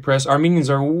free press. Armenians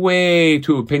are way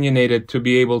too opinionated to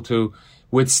be able to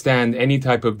withstand any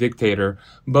type of dictator.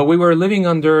 But we were living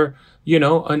under,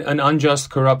 an unjust,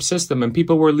 corrupt system, and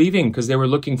people were leaving because they were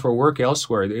looking for work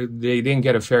elsewhere. They didn't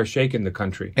get a fair shake in the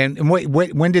country. And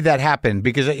when did that happen?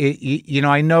 Because,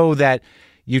 I know that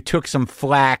you took some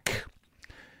flack,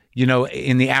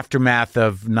 in the aftermath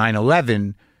of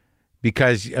 9/11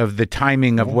 because of the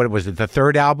timing of, what was it, the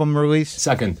third album release?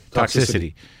 Second.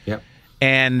 Toxicity. Yep.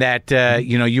 And that,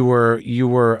 you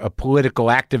were a political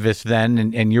activist then,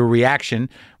 and your reaction,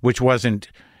 which wasn't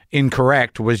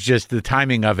incorrect, was just the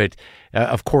timing of it,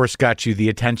 of course, got you the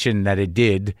attention that it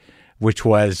did, which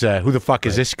was, who the fuck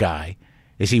is this guy?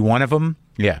 Is he one of them?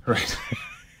 Yeah. Right.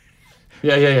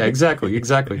 Yeah, exactly. It's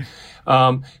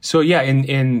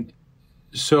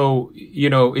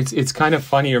kind of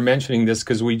funny you're mentioning this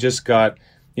because we just got,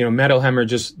 Metal Hammer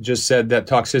just said that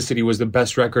Toxicity was the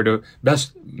best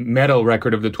metal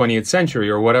record of the 20th century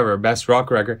or whatever, best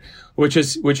rock record, which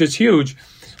is huge.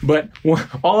 But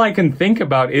all I can think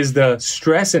about is the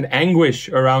stress and anguish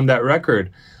around that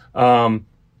record.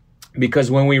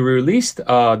 Because when we released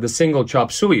the single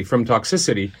Chop Suey from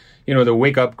Toxicity, the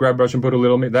Wake Up, Grab Brush and Put a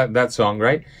Little, that song,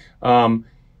 right?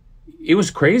 It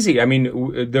was crazy.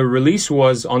 The release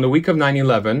was on the week of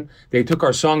 9/11. They took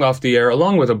our song off the air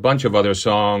along with a bunch of other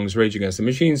songs, Rage Against the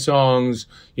Machine songs,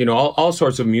 all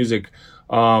sorts of music.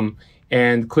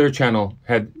 And Clear Channel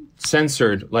had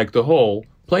censored like the whole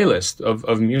playlist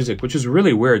of music, which is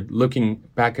really weird looking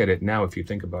back at it now if you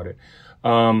think about it.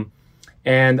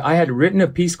 And I had written a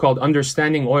piece called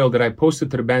Understanding Oil that I posted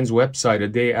to the band's website a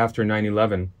day after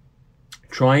 9/11.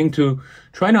 Trying to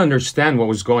understand what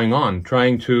was going on,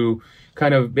 trying to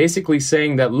kind of basically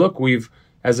saying that, look, we've,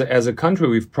 as a country,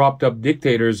 we've propped up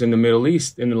dictators in the Middle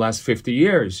East in the last 50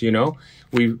 years,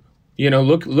 We've,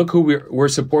 look who we're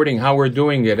supporting, how we're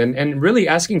doing it, and really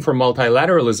asking for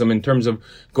multilateralism in terms of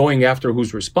going after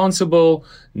who's responsible,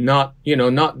 not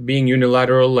being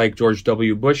unilateral like George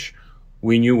W. Bush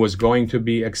we knew was going to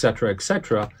be, et cetera, et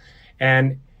cetera.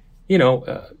 And,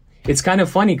 it's kind of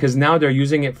funny because now they're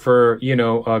using it for,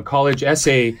 college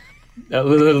essay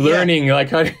learning,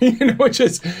 like, which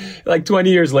is like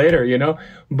 20 years later,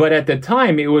 But at the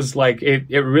time, it was like, it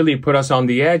really put us on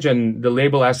the edge, and the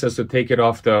label asked us to take it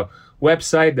off the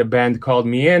website. The band called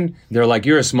me in. They're like,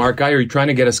 you're a smart guy. Are you trying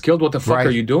to get us killed? What the fuck are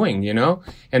you doing,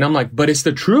 And I'm like, but it's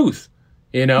the truth,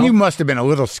 You must have been a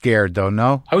little scared, though,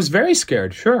 no? I was very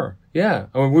scared, sure. Yeah,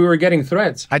 we were getting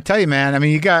threats. I tell you, man,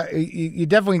 you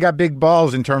definitely got big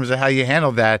balls in terms of how you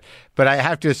handled that. But I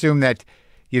have to assume that,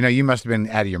 you must have been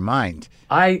out of your mind.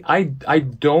 I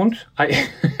don't.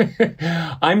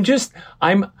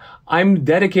 I'm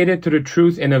dedicated to the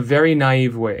truth in a very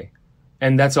naive way.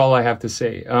 And that's all I have to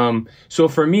say. So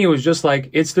for me, it was just like,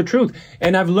 it's the truth.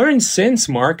 And I've learned since,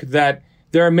 Mark, that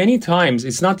there are many times,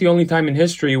 it's not the only time in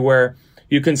history where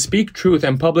you can speak truth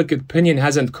and public opinion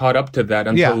hasn't caught up to that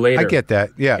until later. I get that.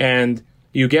 Yeah. And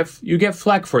you get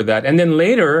flack for that. And then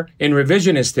later in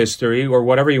revisionist history or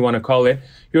whatever you want to call it,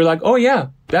 you're like, oh yeah,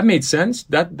 that made sense.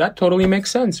 That totally makes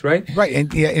sense, right? Right.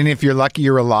 And if you're lucky,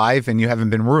 you're alive and you haven't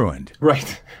been ruined.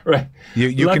 Right.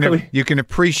 You can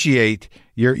appreciate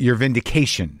your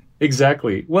vindication.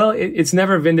 Exactly. Well, it's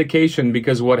never vindication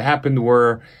because what happened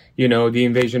were, the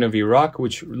invasion of Iraq,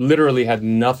 which literally had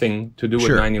nothing to do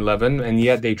with 9/11, and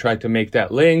yet they tried to make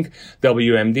that link,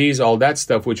 WMDs, all that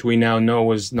stuff, which we now know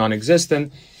was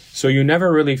non-existent. So you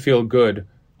never really feel good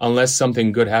unless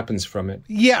something good happens from it.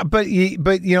 Yeah, but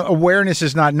awareness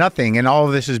is not nothing, and all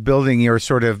of this is building your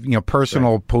sort of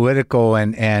personal, political,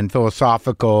 and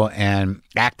philosophical and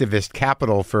activist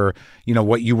capital for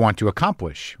what you want to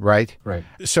accomplish, right? Right.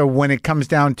 So when it comes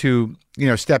down to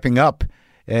stepping up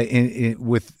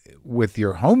with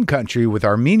your home country, with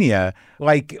Armenia,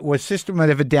 like, was System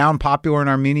of a Down popular in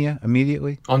Armenia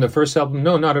immediately? On the first album,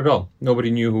 no, not at all.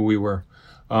 Nobody knew who we were.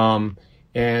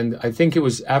 And I think it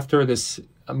was after this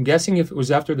I'm guessing if it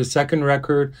was after the second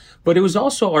record, but it was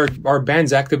also our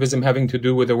band's activism having to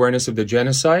do with awareness of the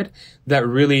genocide that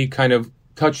really kind of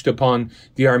touched upon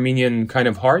the Armenian kind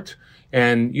of heart.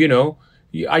 And, you know,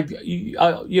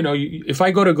 if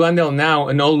I go to Glendale now,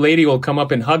 an old lady will come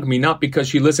up and hug me, not because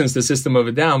she listens to System of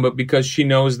a Down, but because she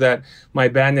knows that my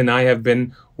band and I have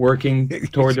been working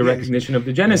toward the recognition of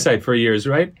the genocide for years,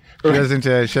 right? She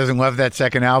doesn't love that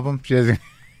second album. She doesn't.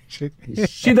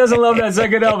 She doesn't love that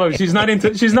second album. She's not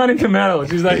into metal.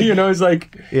 She's not, you know, it's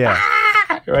like,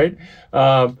 right?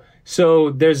 So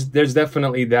there's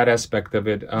definitely that aspect of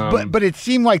it. But it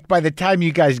seemed like by the time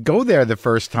you guys go there the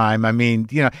first time, I mean,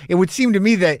 you know, it would seem to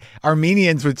me that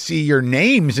Armenians would see your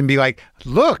names and be like,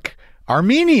 look,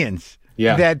 Armenians.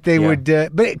 Yeah. That they would,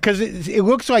 but because it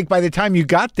looks like by the time you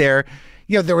got there,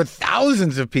 you know, there were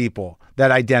thousands of people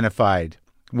that identified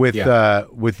with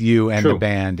you and the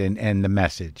band and the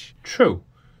message. True.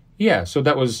 Yeah, so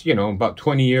that was, you know, about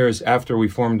 20 years after we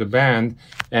formed the band,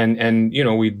 and you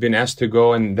know, we'd been asked to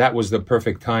go, and that was the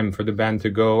perfect time for the band to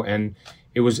go, and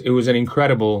it was an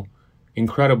incredible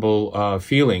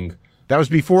feeling. That was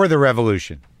before the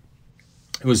revolution.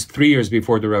 It was 3 years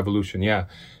before the revolution, yeah.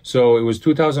 So it was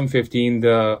 2015,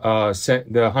 the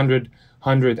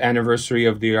 100th anniversary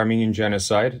of the Armenian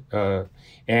genocide,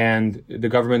 and the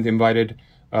government invited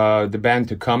the band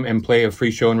to come and play a free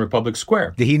show in Republic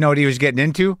Square. Did he know what he was getting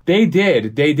into? They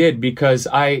did, because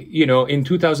in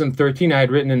 2013, I had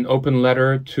written an open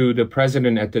letter to the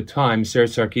president at the time,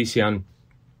 Serj Tankian,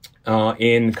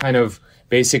 in kind of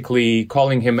basically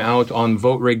calling him out on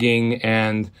vote rigging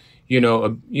and,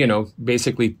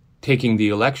 basically taking the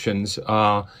elections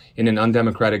in an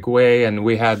undemocratic way. And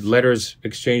we had letters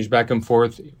exchanged back and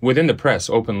forth within the press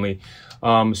openly.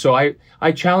 So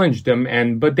I challenged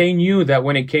them, but they knew that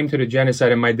when it came to the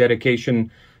genocide and my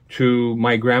dedication to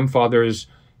my grandfather's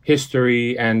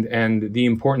history and the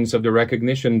importance of the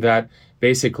recognition, that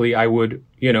basically I would,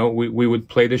 we would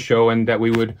play the show and that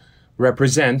we would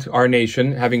represent our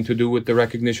nation having to do with the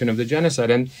recognition of the genocide.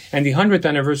 And the 100th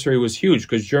anniversary was huge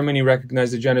because Germany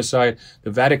recognized the genocide, the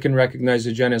Vatican recognized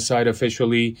the genocide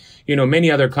officially,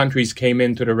 many other countries came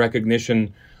into the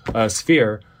recognition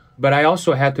sphere. But I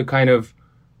also had to kind of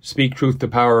speak truth to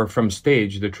power from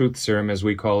stage, the truth serum, as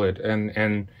we call it.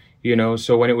 And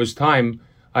so when it was time,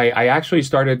 I actually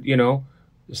started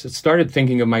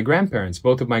thinking of my grandparents,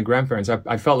 both of my grandparents.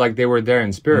 I felt like they were there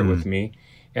in spirit with me.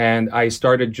 And I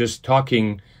started just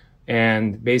talking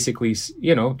and basically,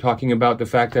 talking about the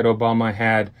fact that Obama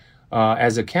had,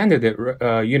 as a candidate,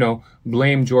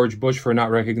 blamed George Bush for not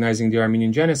recognizing the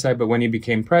Armenian genocide. But when he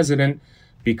became president,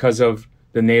 because of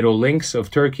the NATO links of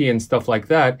Turkey and stuff like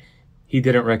that, he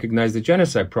didn't recognize the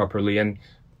genocide properly, and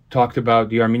talked about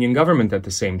the Armenian government at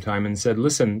the same time and said,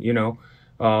 listen, we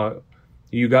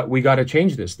got to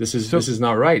change this. This is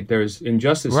not right. There's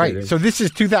injustice. Right. Here. So this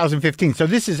is 2015. So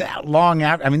this is long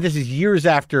after, this is years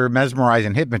after Mesmerize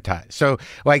and Hypnotize. So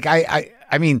like,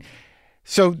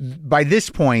 so by this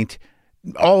point,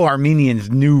 all Armenians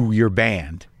knew your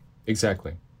band.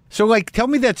 Exactly. So, like, tell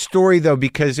me that story, though,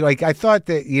 because, like, I thought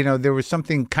that, there was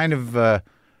something kind of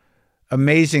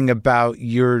amazing about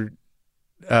your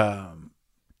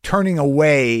turning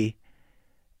away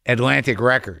Atlantic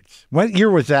Records. What year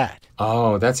was that?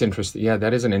 Oh, that's interesting. Yeah,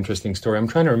 that is an interesting story. I'm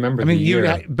trying to remember the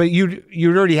year. But you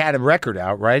already had a record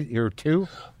out, right? You were two?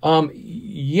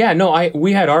 Yeah, no,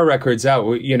 we had our records out.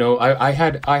 I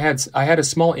had a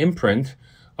small imprint,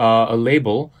 a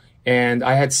label. And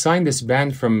I had signed this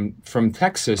band from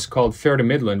Texas called Fair to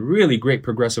Midland, really great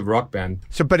progressive rock band.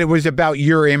 So, but it was about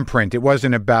your imprint. It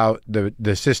wasn't about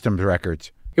the System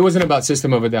records. It wasn't about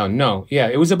System of a Down. No, yeah,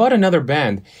 it was about another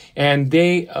band. And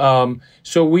they,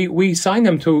 so we signed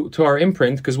them to our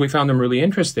imprint because we found them really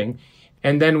interesting.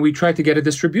 And then we tried to get a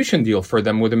distribution deal for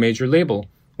them with a major label,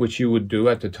 which you would do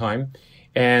at the time.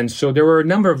 And so there were a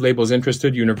number of labels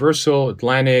interested, Universal,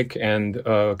 Atlantic, and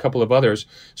a couple of others.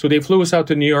 So they flew us out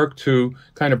to New York to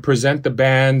kind of present the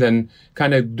band and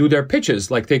kind of do their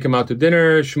pitches, like take them out to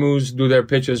dinner, schmooze, do their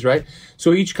pitches, right?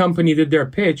 So each company did their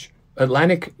pitch.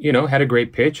 Atlantic, had a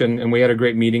great pitch, and we had a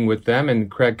great meeting with them.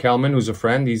 And Craig Kellman, who's a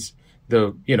friend, he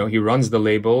runs the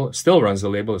label, still runs the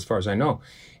label as far as I know.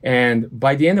 And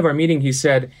by the end of our meeting, he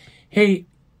said, hey,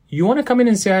 you want to come in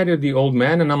and say hi to the old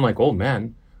man? And I'm like, old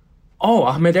man? Oh,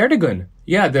 Ahmet Erdogan.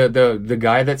 Yeah, the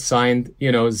guy that signed,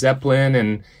 Zeppelin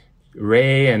and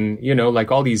Ray and,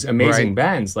 like all these amazing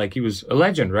bands. Like he was a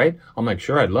legend, right? I'm like,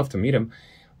 sure, I'd love to meet him.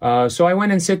 So I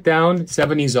went and sit down,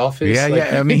 70s office. Yeah, like,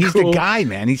 yeah. He's cool. The guy,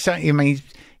 man. He's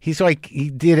like,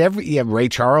 he did Ray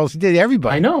Charles, he did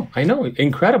everybody. I know.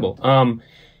 Incredible.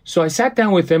 So I sat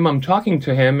down with him. I'm talking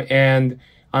to him, and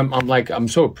I'm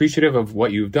so appreciative of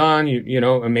what you've done. You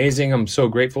know, amazing. I'm so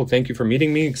grateful. Thank you for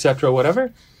meeting me, etc.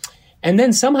 Whatever. And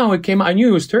then somehow it came, I knew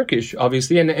it was Turkish,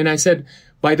 obviously. And I said,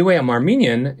 by the way, I'm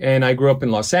Armenian and I grew up in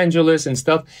Los Angeles and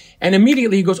stuff. And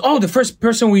immediately he goes, oh, the first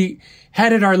person we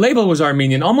had at our label was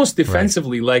Armenian, almost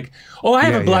defensively, like, oh, I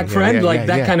have a black friend,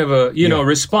 that kind of a, know,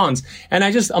 response. And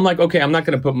I'm like, okay, I'm not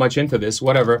going to put much into this,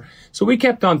 whatever. So we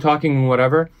kept on talking and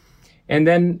whatever. And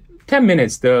then 10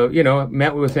 minutes,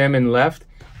 met with him and left.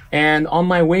 And on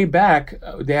my way back,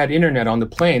 they had internet on the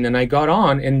plane, and I got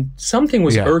on, and something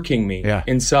was irking me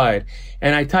inside.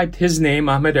 And I typed his name,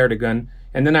 Ahmet Erdogan,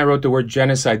 and then I wrote the word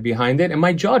genocide behind it, and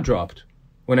my jaw dropped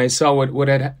when I saw what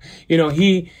had,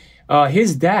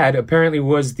 his dad apparently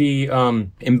was the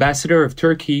ambassador of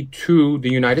Turkey to the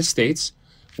United States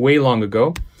way long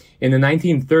ago in the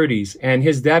 1930s, and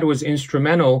his dad was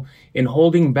instrumental in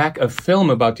holding back a film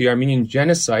about the Armenian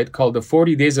genocide called The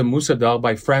 40 Days of Musadagh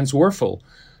by Franz Werfel.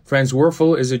 Franz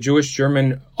Werfel is a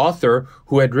Jewish-German author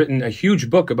who had written a huge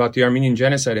book about the Armenian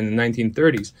genocide in the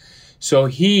 1930s. So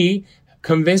he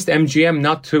convinced MGM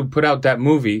not to put out that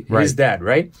movie, his dad,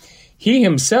 right? He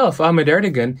himself, Ahmet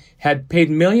Erdogan, had paid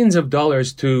millions of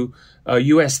dollars to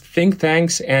U.S. think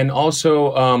tanks and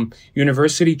also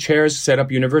university chairs, set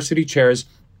up university chairs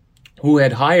who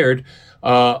had hired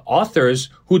authors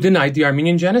who denied the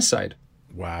Armenian genocide.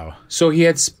 Wow. So he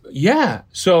had,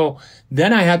 So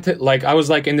then I had to, I was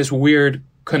in this weird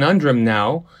conundrum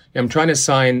now. I'm trying to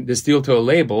sign this deal to a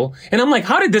label. And I'm like,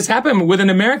 how did this happen with an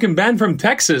American band from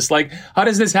Texas? How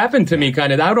does this happen to me?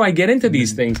 How do I get into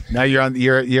these things? Now you're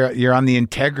on the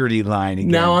integrity line again.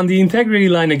 Now on the integrity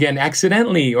line again,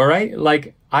 accidentally. All right.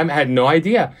 I had no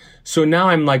idea. So now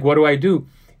I'm like, what do I do?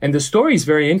 And the story is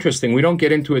very interesting. We don't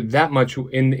get into it that much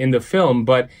in the film,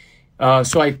 but,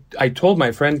 so I told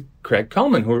my friend Craig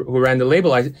Cullman, who ran the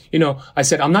label, I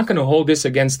said, I'm not going to hold this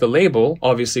against the label,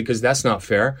 obviously, because that's not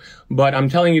fair. But I'm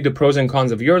telling you the pros and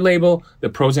cons of your label, the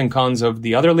pros and cons of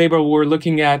the other label we're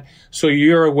looking at. So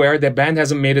you're aware the band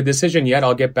hasn't made a decision yet.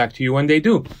 I'll get back to you when they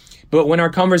do. But when our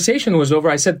conversation was over,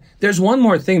 I said, there's one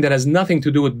more thing that has nothing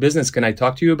to do with business. Can I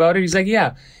talk to you about it? He's like,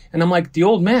 yeah. And I'm like, the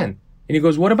old man. And he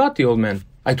goes, what about the old man?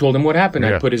 I told him what happened.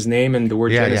 I put his name and the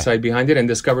word genocide behind it and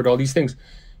discovered all these things.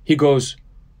 He goes,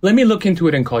 let me look into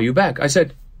it and call you back. I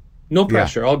said, no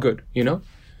pressure, all good,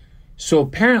 So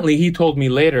apparently he told me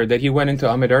later that he went into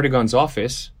Ahmet Erdogan's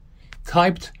office,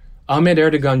 typed Ahmet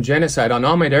Erdogan genocide on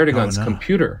Ahmet Erdogan's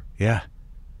computer. Yeah.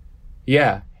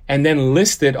 Yeah. And then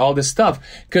listed all this stuff.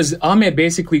 Because Ahmet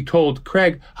basically told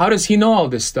Craig, how does he know all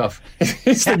this stuff?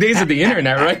 It's the days of the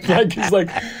internet, right? He's like,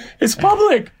 it's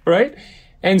public, right?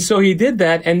 And so he did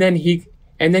that. And then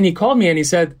he called me and he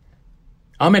said,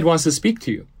 Ahmet wants to speak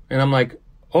to you. And I'm like,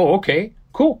 oh, okay,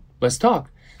 cool. Let's talk.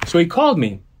 So he called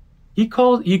me. He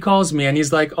calls me and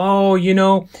he's like, oh,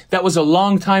 that was a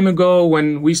long time ago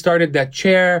when we started that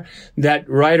chair, that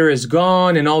writer is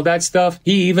gone and all that stuff.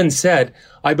 He even said,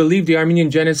 I believe the Armenian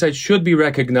genocide should be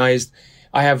recognized.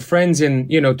 I have friends in,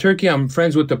 Turkey. I'm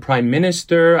friends with the prime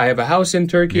minister. I have a house in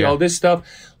Turkey, all this stuff.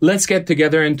 Let's get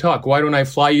together and talk. Why don't I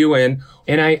fly you in?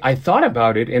 And I thought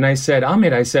about it and I said,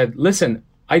 Ahmet, listen,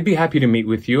 I'd be happy to meet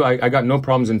with you. I got no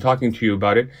problems in talking to you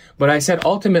about it. But I said,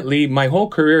 ultimately, my whole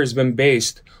career has been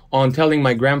based on telling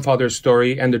my grandfather's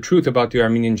story and the truth about the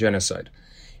Armenian genocide.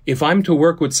 If I'm to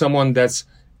work with someone that's,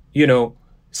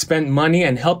 spent money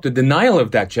and helped the denial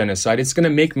of that genocide, it's going to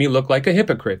make me look like a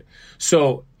hypocrite.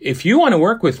 So if you want to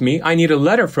work with me, I need a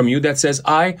letter from you that says,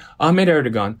 I, Ahmet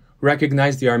Erdogan,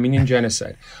 recognize the Armenian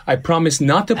genocide. I promise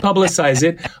not to publicize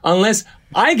it unless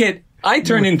I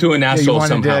turn into an asshole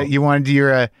somehow. You wanted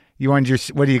your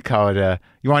what do you call it?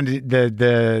 You wanted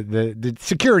the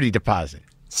security deposit.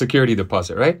 Security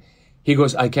deposit, right? He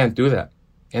goes, I can't do that.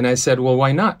 And I said, well,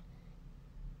 why not?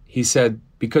 He said,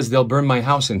 because they'll burn my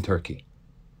house in Turkey.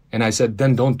 And I said,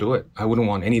 then don't do it. I wouldn't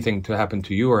want anything to happen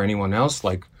to you or anyone else,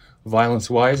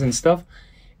 violence-wise and stuff.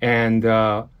 And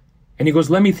he goes,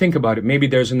 let me think about it. Maybe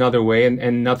there's another way,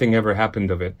 and nothing ever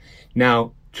happened of it.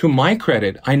 Now, to my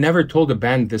credit, I never told the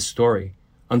band this story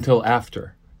until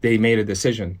after they made a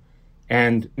decision.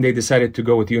 And they decided to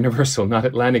go with Universal, not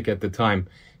Atlantic at the time.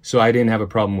 So I didn't have a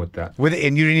problem with that.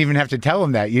 And you didn't even have to tell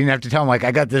them that. You didn't have to tell them,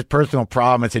 I got this personal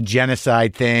problem. It's a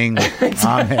genocide thing.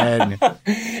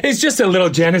 It's just a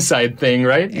little genocide thing,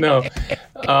 right? No.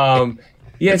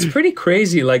 It's pretty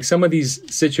crazy. Some of these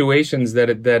situations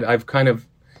that I've kind of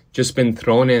just been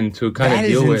thrown in to kind of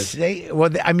deal with.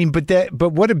 Well, but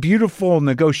what a beautiful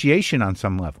negotiation on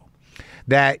some level.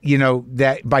 That,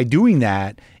 that by doing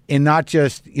that, in not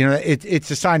just,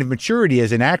 it's a sign of maturity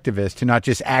as an activist to not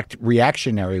just act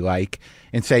reactionary-like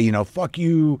and say, fuck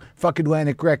you, fuck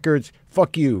Atlantic Records,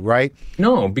 fuck you, right?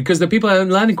 No, because the people at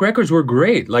Atlantic Records were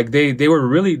great. Like they were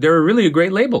really a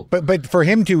great label. But for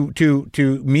him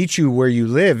to meet you where you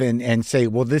live and say,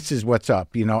 well, this is what's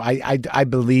up. I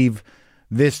believe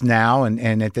this now,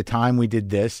 and at the time we did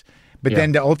this. But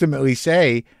then to ultimately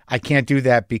say, I can't do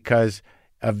that because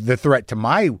of the threat to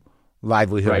my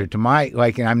livelihood or to my,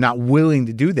 and I'm not willing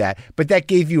to do that. But that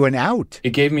gave you an out.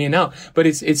 It gave me an out. But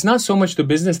it's not so much the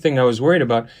business thing I was worried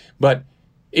about, but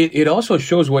it also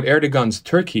shows what Erdogan's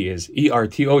Turkey is.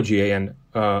 Erdogan,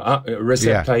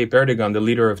 Recep Tayyip Erdogan, the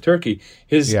leader of Turkey.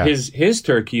 His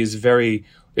Turkey is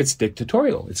it's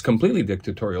dictatorial. It's completely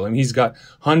dictatorial. I mean, he's got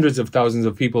hundreds of thousands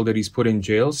of people that he's put in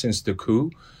jail since the coup,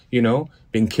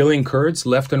 been killing Kurds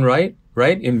left and right?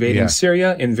 Invading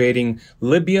Syria, invading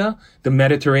Libya, the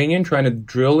Mediterranean, trying to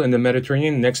drill in the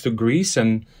Mediterranean next to Greece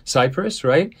and Cyprus,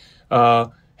 right?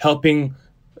 Helping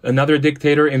another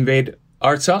dictator invade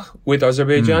Artsakh with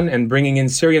Azerbaijan and bringing in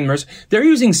Syrian mercenaries. They're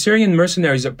using Syrian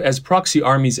mercenaries as proxy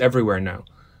armies everywhere now,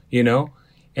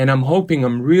 And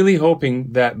I'm really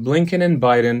hoping that Blinken and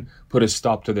Biden put a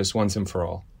stop to this once and for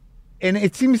all. And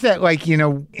it seems that,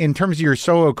 in terms of your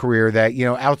solo career, that,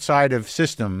 outside of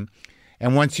system,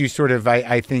 and once you sort of,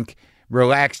 I think,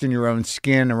 relaxed in your own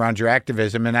skin around your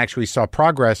activism and actually saw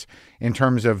progress in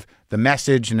terms of the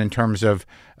message and in terms of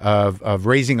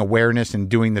raising awareness and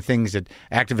doing the things that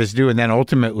activists do, and then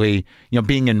ultimately,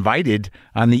 being invited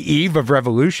on the eve of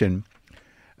revolution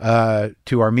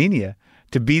to Armenia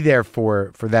to be there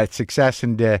for that success,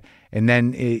 and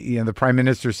then the prime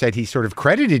minister said he sort of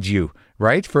credited you,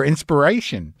 right, for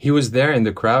inspiration. He was there in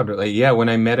the crowd. When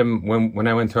I met him when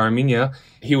I went to Armenia,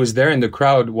 he was there in the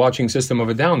crowd watching System of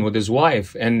a Down with his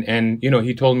wife, and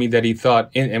he told me that he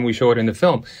thought, and we show it in the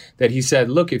film, that he said,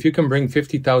 look, if you can bring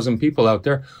 50,000 people out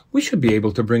there, we should be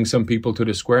able to bring some people to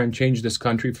the square and change this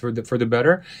country for the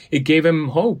better. It gave him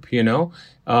hope,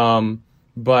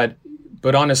 but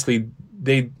honestly,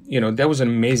 that was an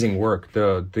amazing work.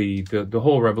 The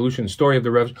whole revolution, story of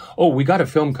the revolution. Oh, we got a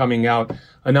film coming out,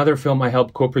 another film I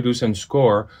helped co-produce and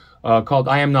score, called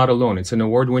I Am Not Alone. It's an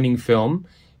award-winning film,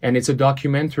 and it's a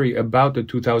documentary about the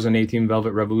 2018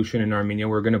 Velvet Revolution in Armenia.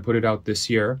 We're going to put it out this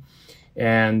year.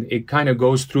 And it kind of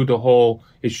goes through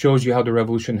it shows you how the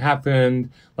revolution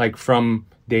happened, from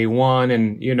day one,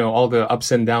 and, all the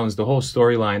ups and downs, the whole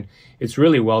storyline. It's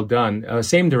really well done.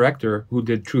 Same director who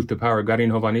did Truth to Power,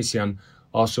 Garin Hovhannisyan,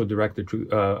 also directed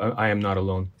I Am Not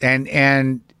Alone.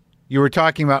 And you were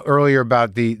talking about earlier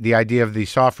about the idea of the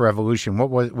soft revolution.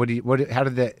 How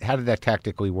did that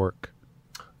tactically work?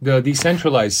 The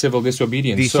decentralized civil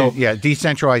disobedience.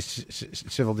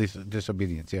 Decentralized civil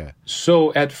disobedience, yeah.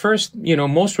 So at first,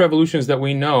 most revolutions that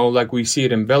we know, like we see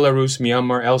it in Belarus,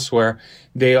 Myanmar, elsewhere,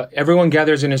 everyone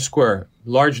gathers in a square,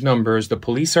 large numbers, the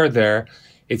police are there.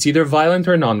 It's either violent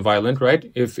or non-violent, right?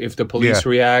 If the police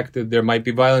react, there might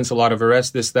be violence, a lot of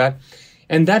arrests, this, that.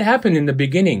 And that happened in the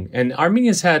beginning. And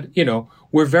Armenians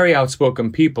we're very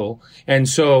outspoken people. And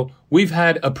so we've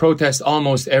had a protest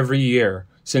almost every year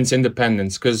since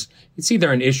independence, because it's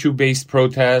either an issue-based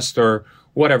protest or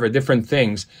whatever, different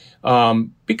things,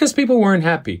 because people weren't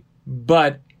happy.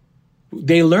 But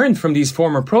they learned from these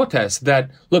former protests that,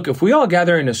 look, if we all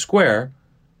gather in a square,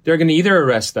 they're going to either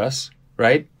arrest us,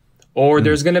 right? Or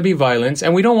there's going to be violence,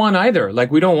 and we don't want either.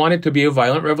 We don't want it to be a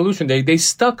violent revolution. They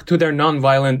stuck to their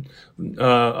nonviolent,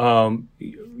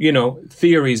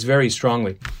 theories very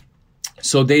strongly.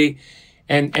 So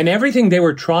and everything they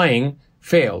were trying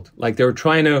failed. They were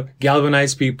trying to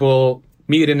galvanize people,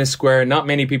 meet in a square. Not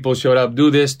many people showed up,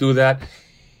 do this, do that.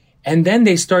 And then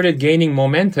they started gaining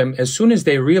momentum as soon as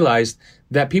they realized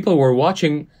that people were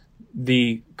watching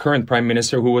the current prime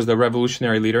minister, who was the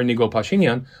revolutionary leader, Nikol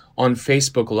Pashinyan, on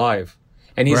Facebook Live.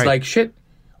 And he's like, shit.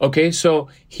 Okay, so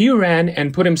he ran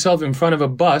and put himself in front of a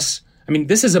bus. I mean,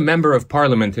 this is a member of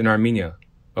parliament in Armenia.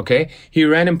 Okay, he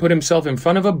ran and put himself in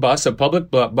front of a bus, a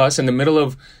public bus in the middle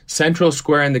of Central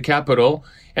Square in the capital,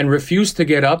 and refused to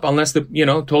get up unless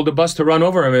told the bus to run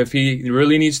over him if he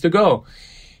really needs to go.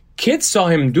 Kids saw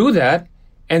him do that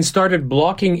and started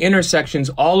blocking intersections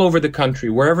all over the country,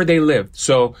 wherever they lived.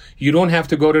 So you don't have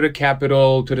to go to the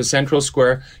Capitol, to the Central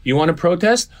Square. You want to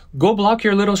protest? Go block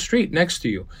your little street next to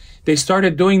you. They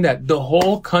started doing that. The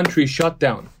whole country shut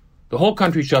down.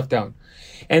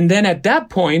 And then at that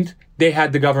point, they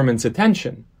had the government's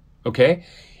attention, okay?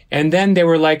 And then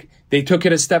they took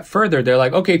it a step further. They're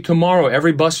like, okay, tomorrow,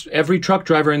 every truck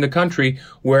driver in the country,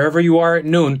 wherever you are at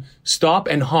noon, stop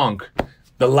and honk.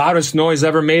 the loudest noise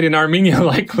ever made in Armenia,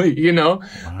 likely,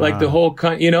 like the whole,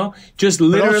 just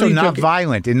literally. But also not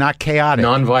violent and not chaotic.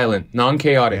 Non-violent,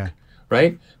 non-chaotic,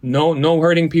 right? No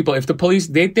hurting people. If the police,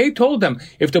 they told them,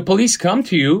 if the police come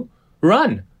to you,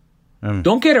 run.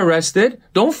 Don't get arrested.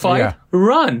 Don't fight.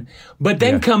 Run. But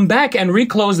then come back and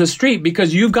reclose the street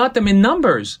because you've got them in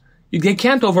numbers. They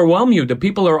can't overwhelm you. The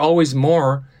people are always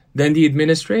more than the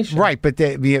administration. Right, but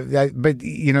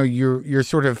you're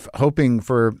sort of hoping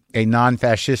for a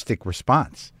non-fascistic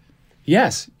response.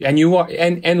 Yes, and you are,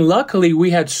 and luckily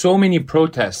we had so many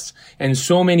protests and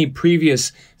so many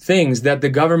previous things that the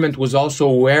government was also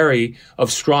wary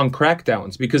of strong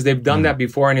crackdowns because they've done that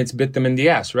before and it's bit them in the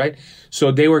ass, right?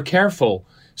 So they were careful.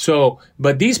 So,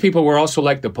 but these people were also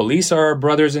like, the police are our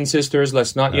brothers and sisters.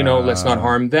 Let's not, let's not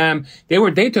harm them.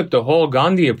 They took the whole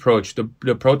Gandhi approach,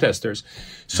 the protesters.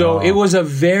 So it was a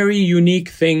very unique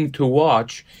thing to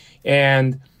watch.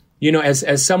 And,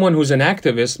 as someone who's an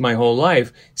activist my whole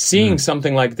life, seeing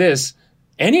something like this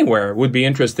anywhere would be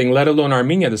interesting, let alone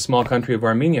Armenia, the small country of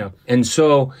Armenia. And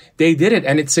so they did it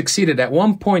and it succeeded. At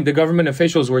one point, the government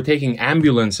officials were taking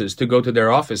ambulances to go to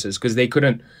their offices because they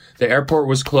couldn't, the airport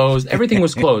was closed. Everything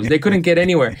was closed. They couldn't get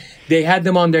anywhere. They had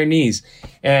them on their knees.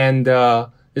 And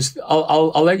I'll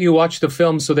let you watch the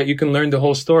film so that you can learn the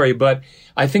whole story. But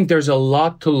I think there's a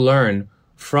lot to learn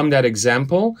from that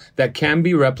example that can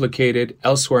be replicated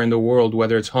elsewhere in the world,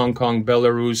 whether it's Hong Kong,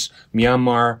 Belarus,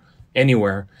 Myanmar,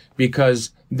 anywhere.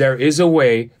 Because there is a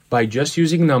way, by just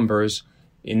using numbers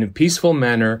in a peaceful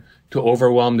manner, to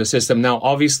overwhelm the system. Now,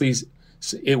 obviously,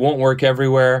 it won't work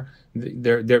everywhere.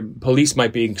 Their police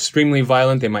might be extremely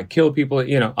violent. They might kill people.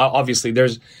 Obviously,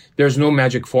 there's no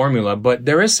magic formula, but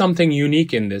there is something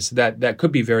unique in this that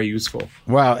could be very useful.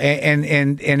 Wow,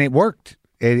 and it worked.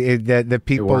 The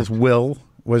people's will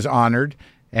was honored,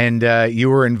 and you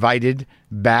were invited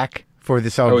back for the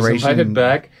celebration. I was invited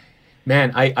back.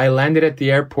 Man, I landed at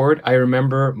the airport. I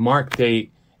remember, Mark,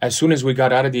 as soon as we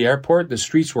got out of the airport, the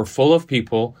streets were full of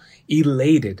people,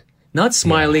 elated. Not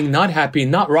smiling, not happy,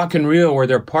 not Rock in Rio where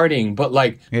they're partying, but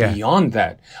beyond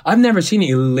that. I've never seen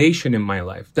elation in my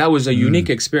life. That was a unique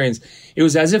experience. It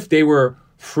was as if they were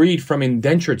freed from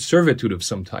indentured servitude of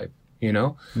some type,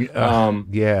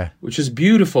 which is a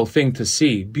beautiful thing to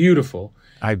see. Beautiful.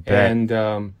 I bet.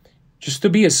 And just to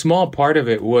be a small part of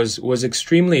it was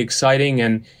extremely exciting,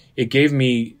 and it gave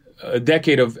me a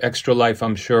decade of extra life,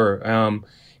 I'm sure.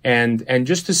 And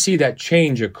just to see that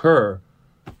change occur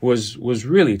was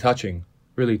really touching,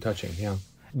 yeah.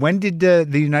 When did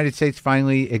the United States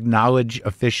finally acknowledge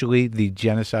officially the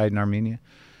genocide in Armenia?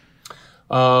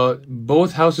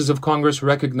 Both houses of Congress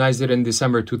recognized it in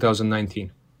December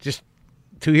 2019. Just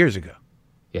 2 years ago.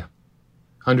 Yeah.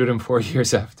 104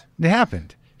 years after. It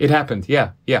happened. It happened,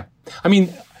 yeah. I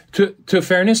mean, to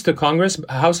fairness to Congress,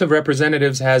 House of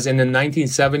Representatives has in the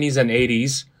 1970s and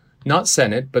 80s, not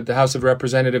Senate, but the House of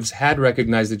Representatives had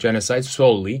recognized the genocide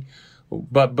solely,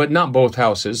 but not both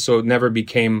houses, so it never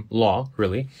became law,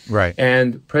 really. Right.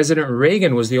 And President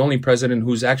Reagan was the only president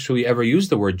who's actually ever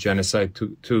used the word genocide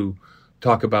to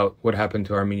talk about what happened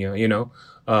to Armenia,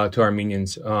 to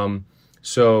Armenians.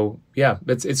 So, yeah,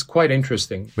 it's quite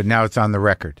interesting. But now it's on the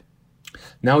record.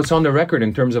 Now it's on the record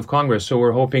in terms of Congress. So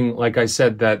we're hoping, like I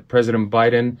said, that President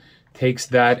Biden takes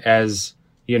that as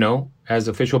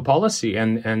official policy.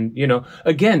 And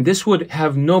again, this would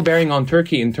have no bearing on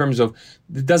Turkey in terms of,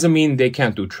 it doesn't mean they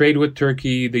can't do trade with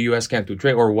Turkey, the U.S. can't do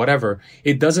trade or whatever.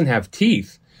 It doesn't have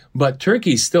teeth. But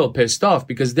Turkey's still pissed off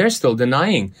because they're still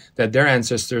denying that their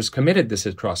ancestors committed this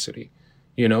atrocity,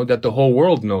 that the whole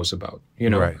world knows about,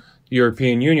 Right.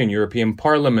 European Union, European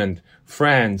Parliament,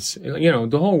 France,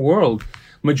 the whole world,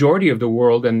 majority of the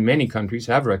world and many countries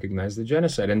have recognized the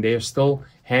genocide, and they are still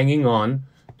hanging on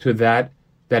to that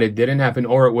it didn't happen,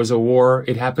 or it was a war,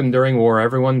 it happened during war,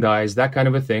 everyone dies, that kind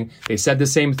of a thing. They said the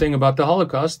same thing about the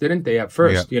Holocaust, didn't they, at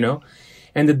first,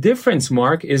 And the difference,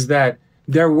 Mark, is that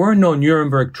there were no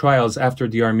Nuremberg trials after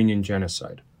the Armenian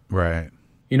genocide. Right.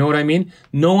 You know what I mean?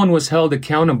 No one was held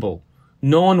accountable.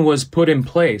 No one was put in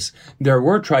place. There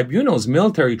were tribunals,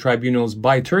 military tribunals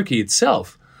by Turkey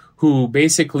itself, who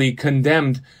basically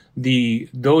condemned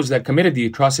those that committed the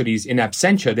atrocities in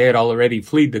absentia. They had already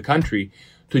fled the country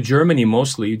to Germany,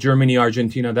 mostly Germany,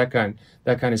 Argentina, that kind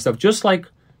of stuff. Just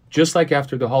like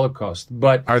after the Holocaust.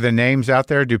 But are the names out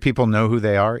there? Do people know who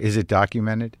they are? Is it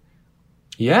documented?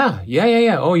 Yeah.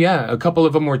 Oh, yeah. A couple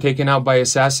of them were taken out by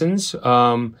assassins.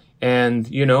 And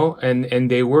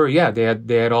they were,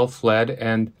 they had all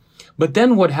fled. But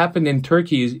then what happened in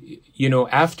Turkey,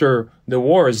 after the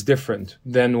war is different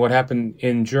than what happened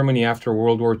in Germany after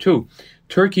World War II.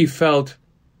 Turkey felt,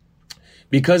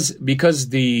 because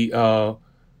the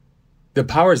the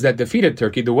powers that defeated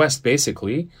Turkey, the West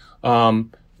basically,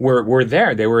 were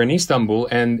there. They were in Istanbul,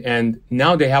 and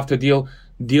now they have to deal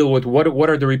with what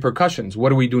are the repercussions? What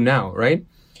do we do now, right?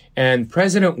 And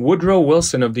President Woodrow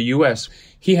Wilson of the U.S.,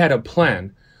 he had a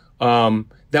plan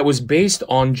that was based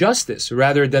on justice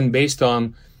rather than based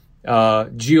on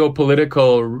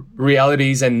geopolitical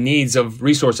realities and needs of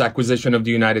resource acquisition of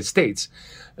the United States.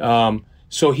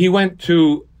 So he went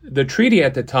to the treaty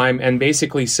at the time and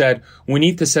basically said, we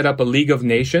need to set up a League of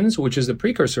Nations, which is the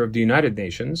precursor of the United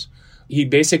Nations. He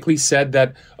basically said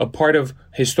that a part of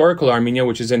historical Armenia,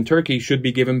 which is in Turkey, should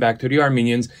be given back to the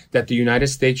Armenians, that the United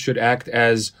States should act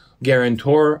as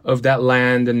guarantor of that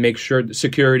land and make sure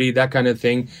security, that kind of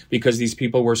thing, because these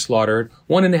people were slaughtered.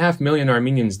 1.5 million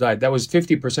Armenians died. That was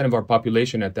 50% of our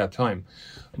population at that time.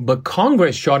 But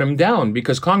Congress shot him down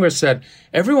because Congress said,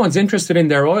 everyone's interested in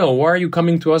their oil. Why are you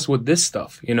coming to us with this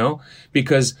stuff?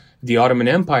 Because the Ottoman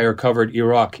Empire covered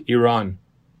Iraq, Iran,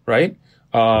 right?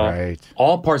 Right.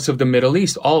 All parts of the Middle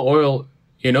East, all oil,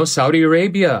 Saudi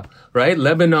Arabia, right?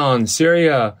 Lebanon,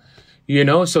 Syria,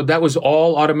 so that was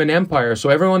all Ottoman Empire. So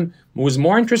everyone was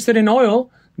more interested in oil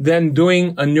than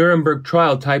doing a Nuremberg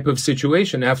trial type of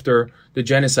situation after the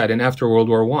genocide and after World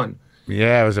War I.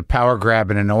 Yeah, it was a power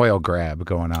grab and an oil grab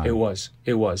going on. It was.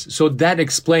 So that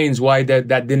explains why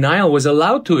that denial was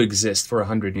allowed to exist for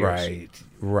 100 years.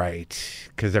 Right.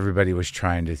 Because everybody was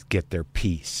trying to get their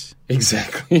piece.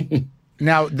 Exactly.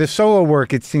 Now, the solo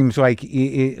work, it seems like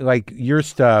like your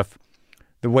stuff,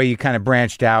 the way you kind of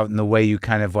branched out and the way you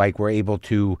kind of like were able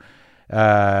to,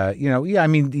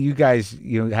 you guys,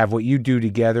 have what you do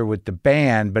together with the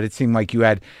band, but it seemed like you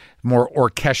had more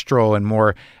orchestral and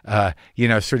more,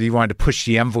 sort of you wanted to push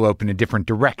the envelope in a different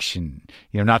direction,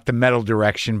 not the metal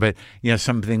direction, but,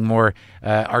 something more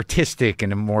artistic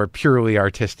in a more purely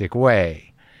artistic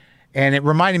way. And it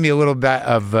reminded me a little bit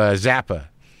of Zappa,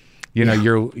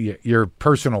 your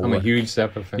personal I'm work. a huge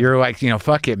Zappa fan. You're like,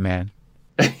 fuck it, man.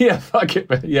 Yeah, fuck it,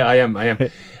 man. Yeah, I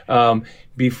am.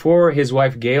 Before his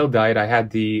wife Gail died, I had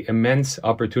the immense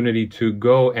opportunity to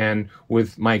go and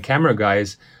with my camera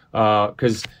guys,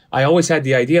 because I always had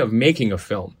the idea of making a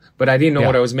film, but I didn't know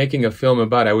what I was making a film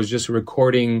about. I was just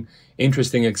recording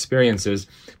interesting experiences.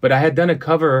 But I had done a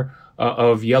cover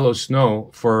of Yellow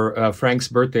Snow for Frank's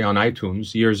birthday on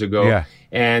iTunes years ago. Yeah.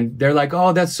 And they're like,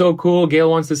 oh, that's so cool. Gail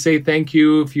wants to say thank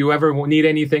you if you ever need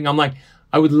anything. I'm like,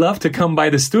 I would love to come by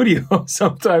the studio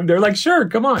sometime. They're like, sure,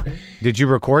 come on. Did you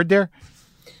record there?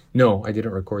 No, I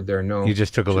didn't record there, no. You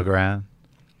just took a look around?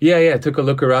 Yeah, took a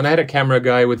look around. I had a camera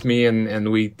guy with me,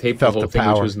 and we taped the whole thing,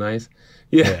 which was nice.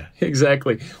 Yeah,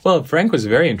 exactly. Well, Frank was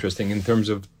very interesting in terms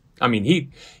of,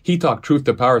 he talked truth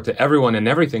to power to everyone and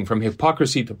everything, from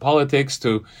hypocrisy to politics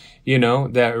to,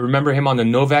 remember him on the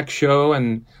Novak show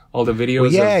and all the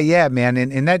videos? Well, yeah, man.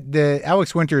 And the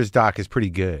Alex Winter's doc is pretty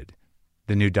good,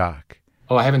 the new doc.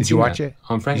 Oh, I haven't seen that. Did you watch it?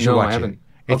 On Frank? No, I haven't.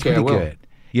 It's okay, pretty good.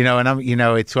 And I'm,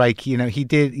 it's like, he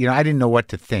did, I didn't know what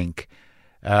to think,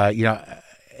 but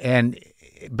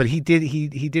he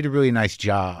did a really nice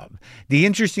job. The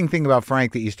interesting thing about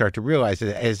Frank that you start to realize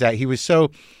is that he was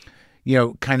so,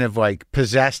 kind of like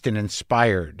possessed and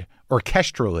inspired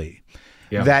orchestrally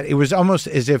that it was almost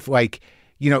as if like,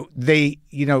 they,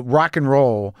 rock and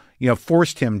roll,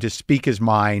 forced him to speak his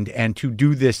mind and to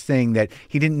do this thing that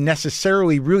he didn't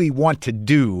necessarily really want to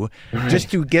do, just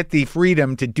to get the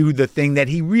freedom to do the thing that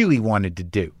he really wanted to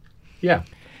do. Yeah.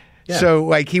 So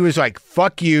like, he was like,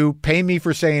 fuck you, pay me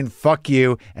for saying fuck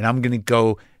you, and I'm going to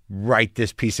go write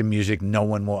this piece of music no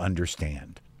one will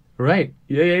understand. Right.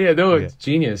 Yeah. No, it's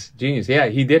genius. Yeah,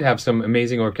 he did have some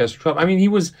amazing orchestral. He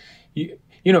was...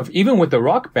 even with the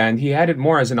rock band, he had it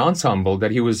more as an ensemble that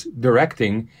he was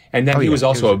directing, and then he was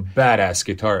also a badass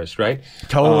guitarist, right?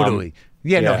 Totally.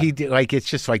 No, he did, like, it's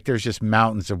just like there's just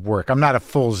mountains of work. I'm not a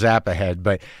full Zappa head,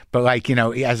 but like,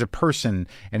 as a person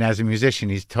and as a musician,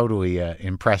 he's totally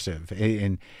impressive.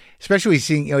 And especially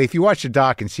seeing, if you watch the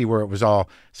doc and see where it was all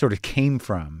sort of came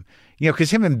from,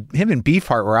 because him and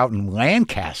Beefheart were out in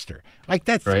Lancaster. Like,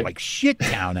 that's like shit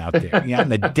town out there, in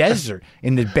the desert,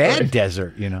 in the bad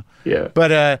desert, Yeah.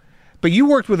 But you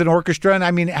worked with an orchestra, and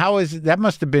that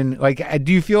must have been like,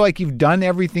 do you feel like you've done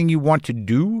everything you want to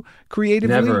do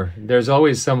creatively? Never. There's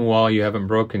always some wall you haven't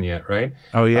broken yet, right?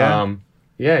 Oh, yeah?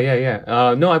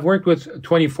 Yeah. No, I've worked with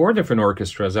 24 different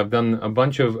orchestras. I've done a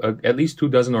bunch of, at least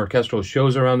 24 orchestral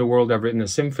shows around the world. I've written a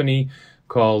symphony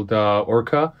called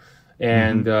Orca.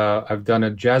 And I've done a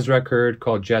jazz record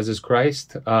called Jazz is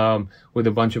Christ with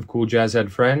a bunch of cool jazz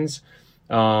head friends.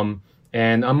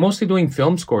 And I'm mostly doing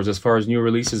film scores as far as new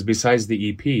releases besides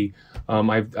the EP.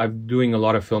 I'm doing a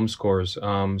lot of film scores.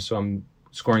 So I'm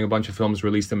scoring a bunch of films,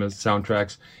 release them as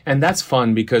soundtracks. And that's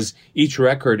fun because each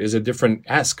record is a different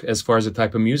esque as far as the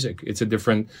type of music. It's a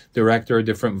different director, a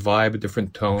different vibe, a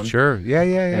different tone. Sure. Yeah.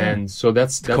 And so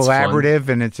that's collaborative,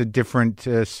 fun. And it's a different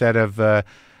set of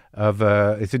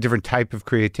it's a different type of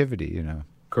creativity, you know.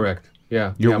 Correct.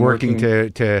 Yeah. You're working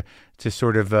to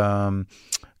sort of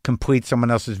complete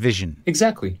someone else's vision.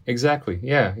 Exactly.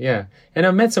 Yeah. And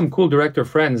I've met some cool director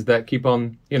friends that keep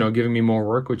on, giving me more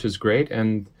work, which is great.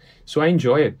 And so I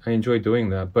enjoy it. I enjoy doing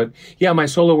that. But yeah, my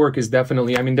solo work is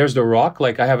definitely, there's the rock.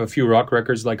 Like I have a few rock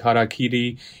records like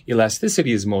Harakiri.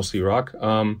 Elasticity is mostly rock.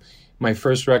 My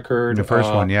first record. The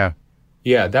first one, yeah.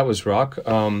 Yeah, that was rock.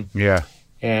 Yeah.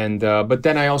 And but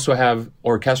then I also have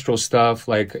orchestral stuff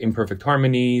like Imperfect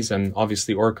Harmonies and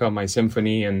obviously Orca, my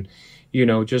symphony, and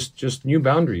just new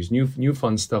boundaries, new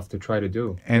fun stuff to try to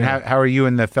do. And how are you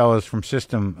and the fellows from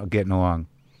System getting along?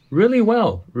 Really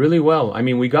well.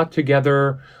 We got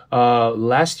together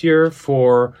last year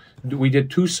we did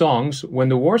 2 songs. When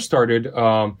the war started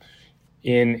in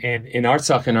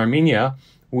Artsakh in Armenia,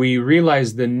 we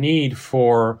realized the need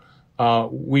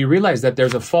we realized that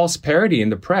there's a false parity in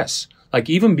the press. Like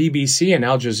even BBC and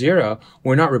Al Jazeera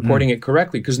were not reporting it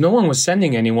correctly because no one was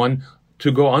sending anyone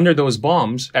to go under those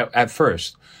bombs at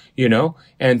first,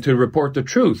 and to report the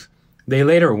truth. They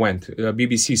later went,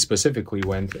 BBC specifically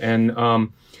went. And,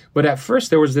 but at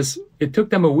first there was it took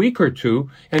them a week or two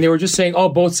and they were just saying, oh,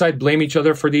 both sides blame each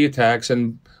other for the attacks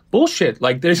and bullshit.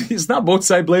 Like it's not both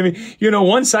sides blaming,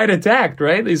 one side attacked,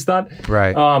 right? It's not.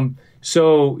 Right.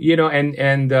 So,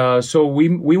 so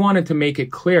we wanted to make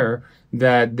it clear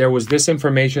that there was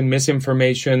disinformation,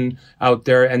 misinformation out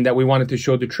there, and that we wanted to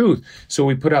show the truth. So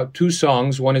we put out 2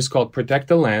 songs. One is called Protect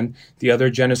the Land, the other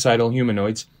Genocidal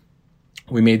Humanoids.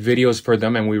 We made videos for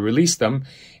them and we released them.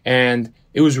 And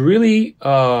it was really,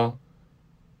 it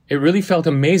really felt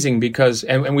amazing because,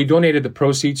 and we donated the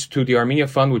proceeds to the Armenia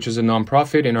Fund, which is a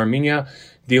nonprofit in Armenia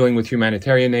dealing with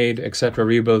humanitarian aid, etc.,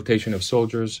 rehabilitation of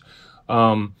soldiers.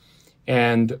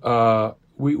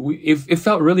 It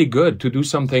felt really good to do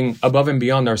something above and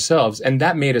beyond ourselves. And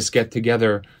that made us get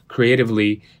together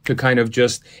creatively to kind of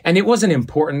and it wasn't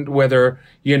important whether,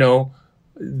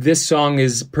 this song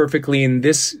is perfectly in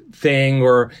this thing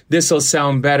or this will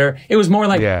sound better. It was more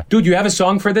like, dude, you have a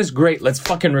song for this? Great. Let's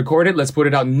fucking record it. Let's put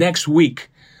it out next week.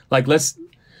 Like, will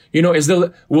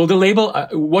the label,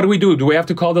 what do? Do we have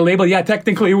to call the label? Yeah,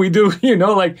 technically we do,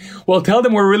 well, tell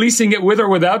them we're releasing it with or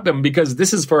without them because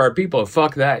this is for our people.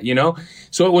 Fuck that,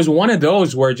 So it was one of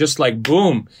those where just like,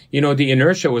 boom, the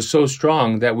inertia was so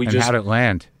strong that And how'd it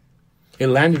land? It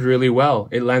landed really well.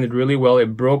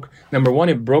 It broke, number one,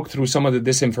 it broke through some of the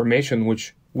disinformation,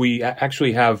 which we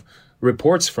actually have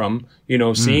reports from,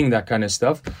 seeing that kind of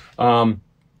stuff. And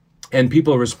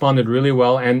people responded really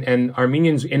well. And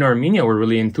Armenians in Armenia were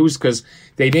really enthused because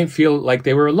they didn't feel like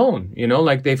they were alone,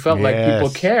 like they felt like people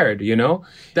cared,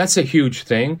 That's a huge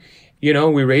thing.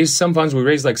 We raised some funds. We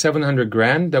raised like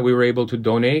 $700,000 that we were able to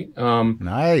donate.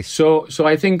 Nice. So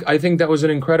I think that was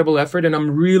an incredible effort, and I'm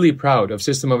really proud of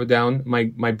System of a Down,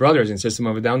 my brothers in System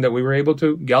of a Down, that we were able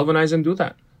to galvanize and do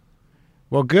that.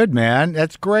 Well, good, man.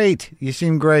 That's great. You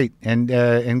seem great, and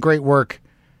great work.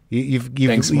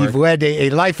 You've led a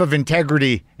life of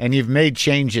integrity, and you've made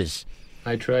changes.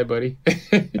 I try, buddy.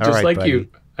 Just like buddy. you.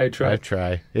 I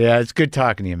try. Yeah, it's good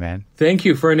talking to you, man. Thank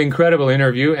you for an incredible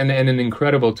interview and an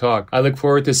incredible talk. I look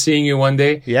forward to seeing you one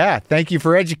day. Yeah, thank you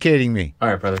for educating me. All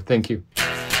right, brother. Thank you.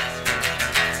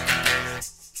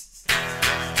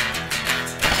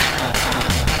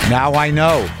 Now I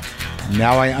know.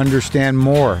 Now I understand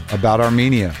more about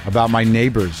Armenia, about my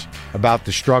neighbors, about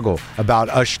the struggle, about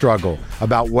a struggle,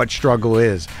 about what struggle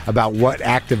is, about what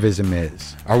activism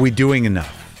is. Are we doing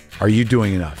enough? Are you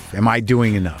doing enough? Am I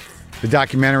doing enough? The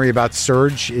documentary about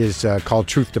Serj is called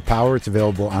Truth to Power. It's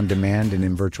available on demand and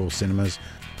in virtual cinemas.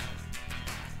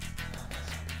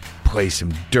 Play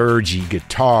some dirgy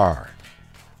guitar.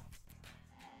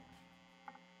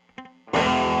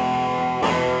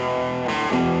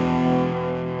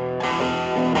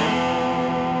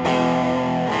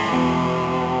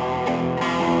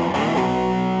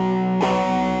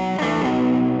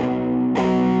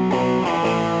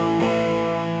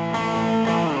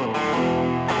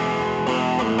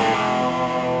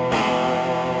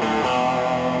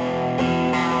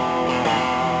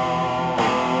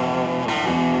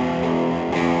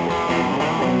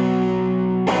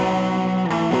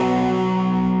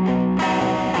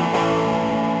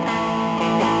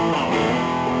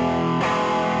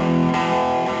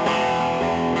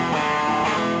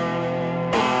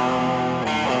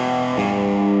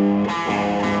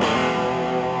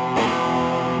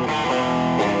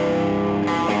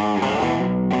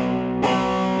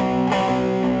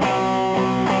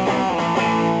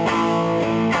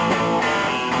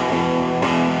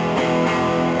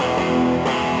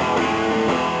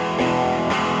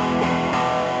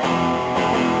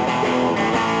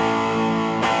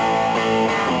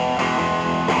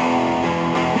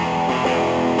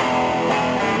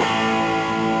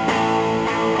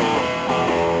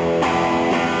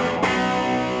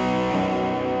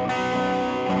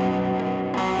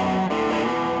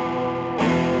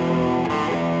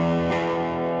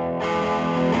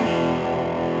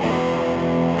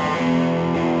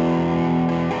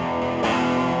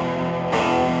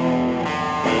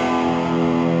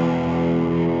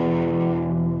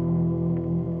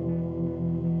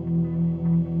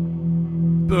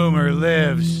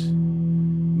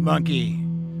 monkey,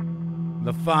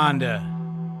 LaFonda.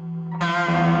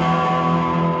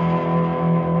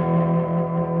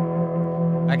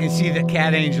 I can see the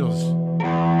cat angels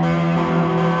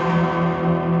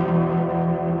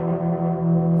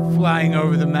flying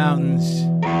over the mountains.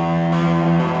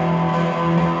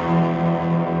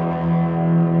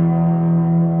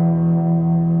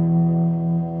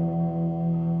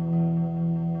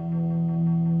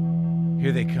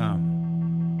 Here they come.